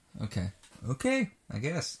 Okay. I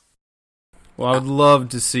guess. Well, I would love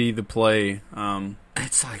to see the play.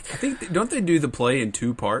 It's like, I think, don't they do the play in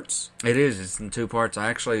 2 parts? It is. It's in 2 parts. I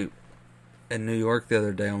actually, in New York the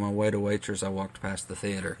other day on my way to Waitrose, I walked past the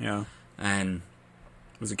theater. Yeah. And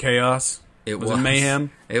was it chaos? Was it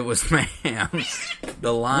mayhem? It was mayhem.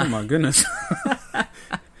 The line. Oh my goodness.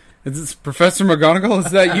 Is this Professor McGonagall?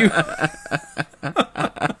 Is that you?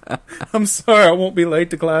 I'm sorry, I won't be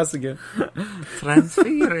late to class again.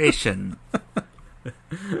 Transfiguration.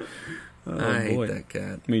 Oh, I hate boy. that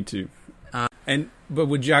cat. Me too. But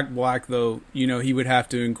with Jack Black, though, he would have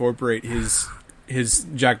to incorporate his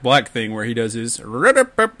Jack Black thing where he does his he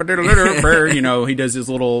does his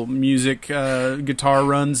little music guitar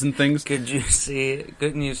runs and things. Couldn't you see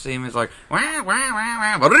him as like wah, wah,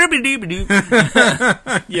 wah, wah,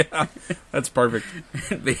 yeah, that's perfect.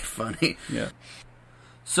 It'd be funny. Yeah.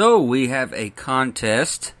 So we have a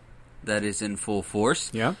contest that is in full force.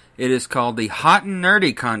 Yeah. It is called the Hot and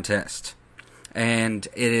Nerdy Contest. And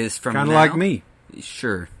it is from kind of like me.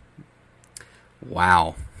 Sure.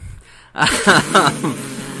 Wow.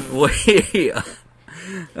 We.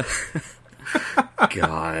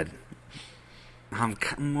 God. I'm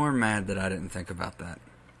more mad that I didn't think about that.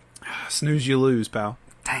 Snooze, you lose, pal.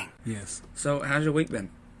 Dang. Yes. So, how's your week been?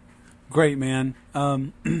 Great, man.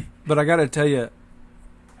 But I got to tell you,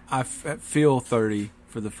 I feel 30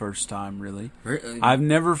 for the first time, really. I've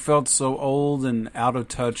never felt so old and out of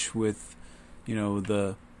touch with,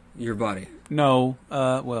 your body. No.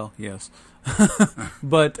 Well, yes.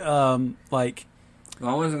 But, like... Well,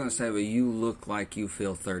 I wasn't going to say, but you look like you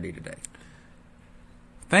feel 30 today.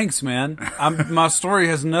 Thanks, man. My story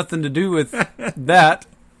has nothing to do with that.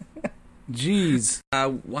 Jeez.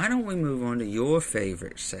 Why don't we move on to your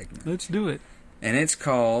favorite segment? Let's do it. And it's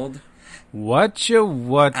called... What?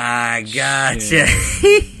 I gotcha.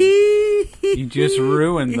 You just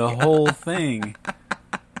ruined the whole thing.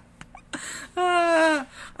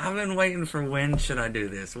 I've been waiting for when should I do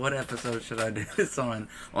this? What episode should I do this on?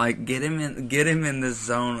 Like, get him in this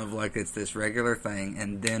zone of like it's this regular thing,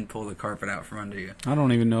 and then pull the carpet out from under you. I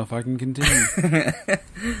don't even know if I can continue.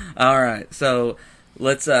 All right, so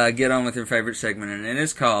let's get on with your favorite segment, and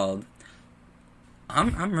it's called.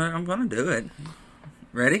 I'm gonna do it.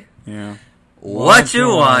 Ready? Yeah. What you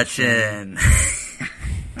watching?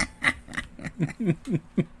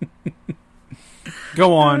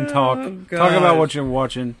 Go on, talk. Talk about what you're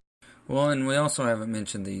watching. Well, and we also haven't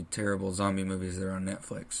mentioned the terrible zombie movies that are on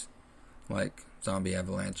Netflix, like Zombie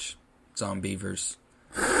Avalanche, Zombievers,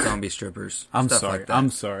 Zombie Strippers. I'm stuff sorry. Like that. I'm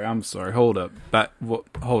sorry. Hold up. Back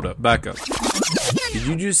up. Did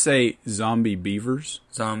you just say zombie beavers?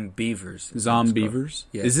 Zombievers. Zombievers?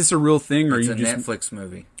 Yes. Is this a real thing, or it's are you a just Netflix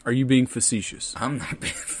movie? Are you being facetious? I'm not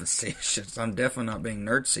being facetious. I'm definitely not being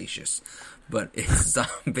nerd-cetious. But it's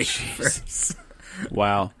Zombievers.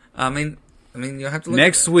 Wow. I mean, you'll have to look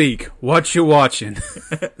next week. What you watching?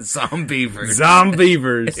 Zombievers.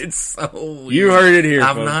 Zombievers. It's so weird. You heard it here.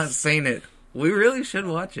 I've folks. not seen it. We really should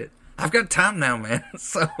watch it. I've got time now, man.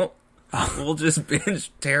 So we'll just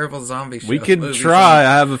binge terrible zombie shows. We could try.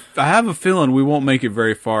 I have a feeling we won't make it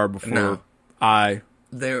very far before I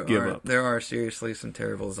give up. There are seriously some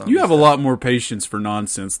terrible zombies. You have a lot more patience for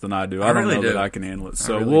nonsense than I do. I don't really know do. that I can handle it.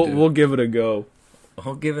 So really we'll give it a go.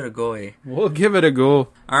 We'll give it a go. We'll give it a go.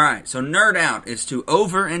 All right. So nerd out is to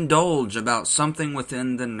overindulge about something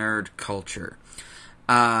within the nerd culture.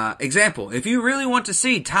 Example: if you really want to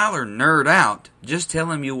see Tyler nerd out, just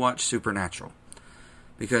tell him you watch Supernatural,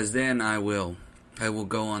 because then I will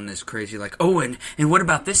go on this crazy like, oh, and what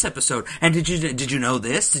about this episode? And did you know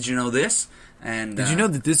this? Did you know this? And did you know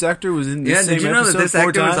that this actor was in this same did you know episode that this 4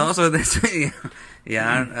 actor times? was also this?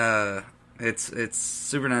 Yeah. It's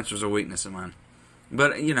Supernatural's a weakness of mine.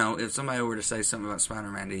 But if somebody were to say something about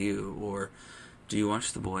Spider-Man to you, or do you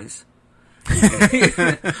watch The Boys?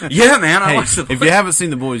 Yeah, man, I watch The Boys. If you haven't seen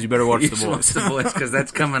The Boys, you better watch The Boys. Watch The Boys, because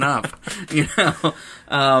that's coming up.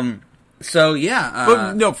 So yeah,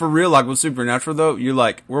 but no, for real, like with Supernatural though, you're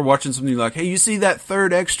like, we're watching something, you're like, hey, you see that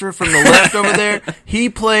third extra from the left over there? He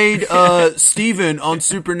played Steven on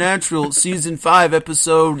Supernatural season 5,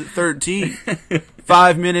 episode 13.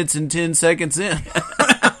 5 minutes and 10 seconds in.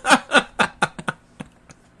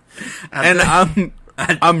 And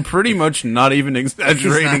I'm pretty much not even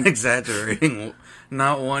exaggerating. He's not exaggerating,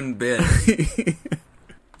 not one bit.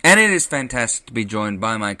 And it is fantastic to be joined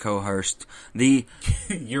by my co-host,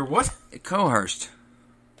 Your what? Co-host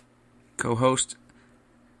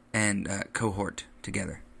and cohort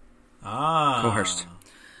together. Co-host.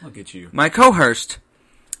 Look at you. My co-host,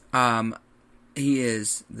 he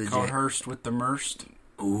is the Co-host with the Merst.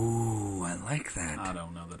 Ooh, I like that. I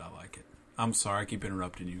don't know that I like it. I'm sorry, I keep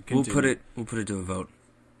interrupting you. We'll Continue. put it to a vote.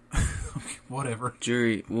 Whatever.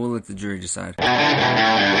 We'll let the jury decide.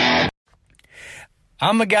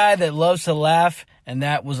 I'm a guy that loves to laugh, and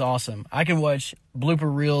that was awesome. I can watch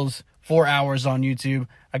blooper reels 4 hours on YouTube.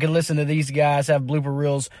 I can listen to these guys have blooper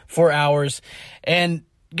reels 4 hours. And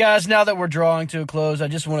guys, now that we're drawing to a close, I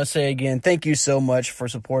just want to say again, thank you so much for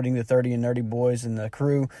supporting the 30 and Nerdy Boys and the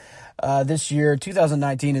crew. This year,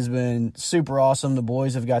 2019 has been super awesome. The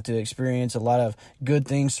boys have got to experience a lot of good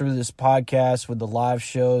things through this podcast with the live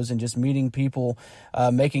shows and just meeting people,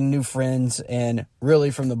 making new friends, and really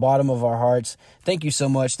from the bottom of our hearts, thank you so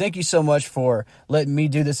much. Thank you so much for letting me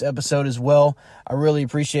do this episode as well. I really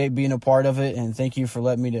appreciate being a part of it, and thank you for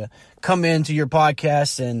letting me to come into your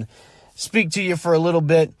podcast and speak to you for a little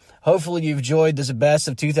bit. Hopefully you've enjoyed this best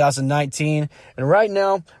of 2019. And right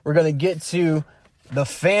now, we're going to get to the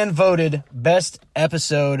fan-voted best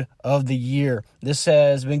episode of the year. This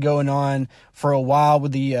has been going on for a while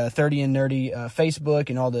with the 30 and Nerdy Facebook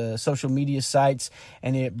and all the social media sites,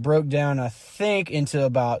 and it broke down, I think, into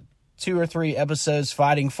about 2 or 3 episodes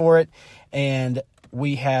fighting for it, and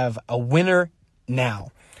we have a winner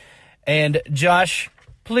now. And Josh,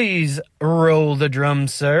 please roll the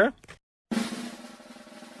drums, sir.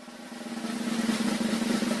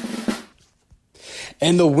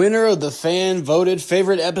 And the winner of the fan-voted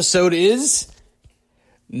favorite episode is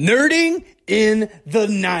Nerding in the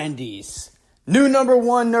 90s. New number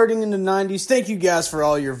 1, Nerding in the 90s. Thank you guys for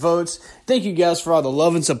all your votes. Thank you guys for all the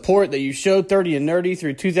love and support that you showed 30 and Nerdy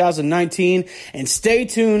through 2019. And stay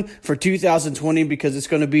tuned for 2020 because it's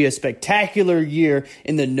going to be a spectacular year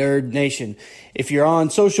in the Nerd Nation. If you're on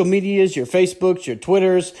social medias, your Facebooks, your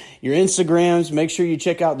Twitters, your Instagrams, make sure you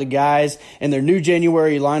check out the guys and their new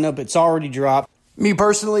January lineup. It's already dropped. Me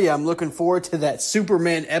personally, I'm looking forward to that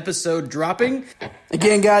Superman episode dropping.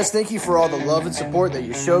 Again, guys, thank you for all the love and support that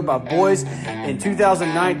you showed my boys in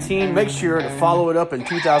 2019. Make sure to follow it up in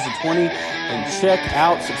 2020 and check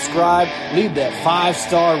out, subscribe, leave that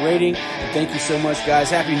 5-star rating. And thank you so much,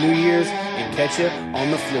 guys. Happy New Year's, and catch you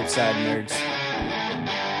on the flip side, nerds.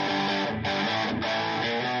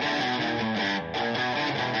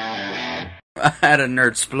 I had a nerd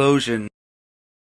explosion.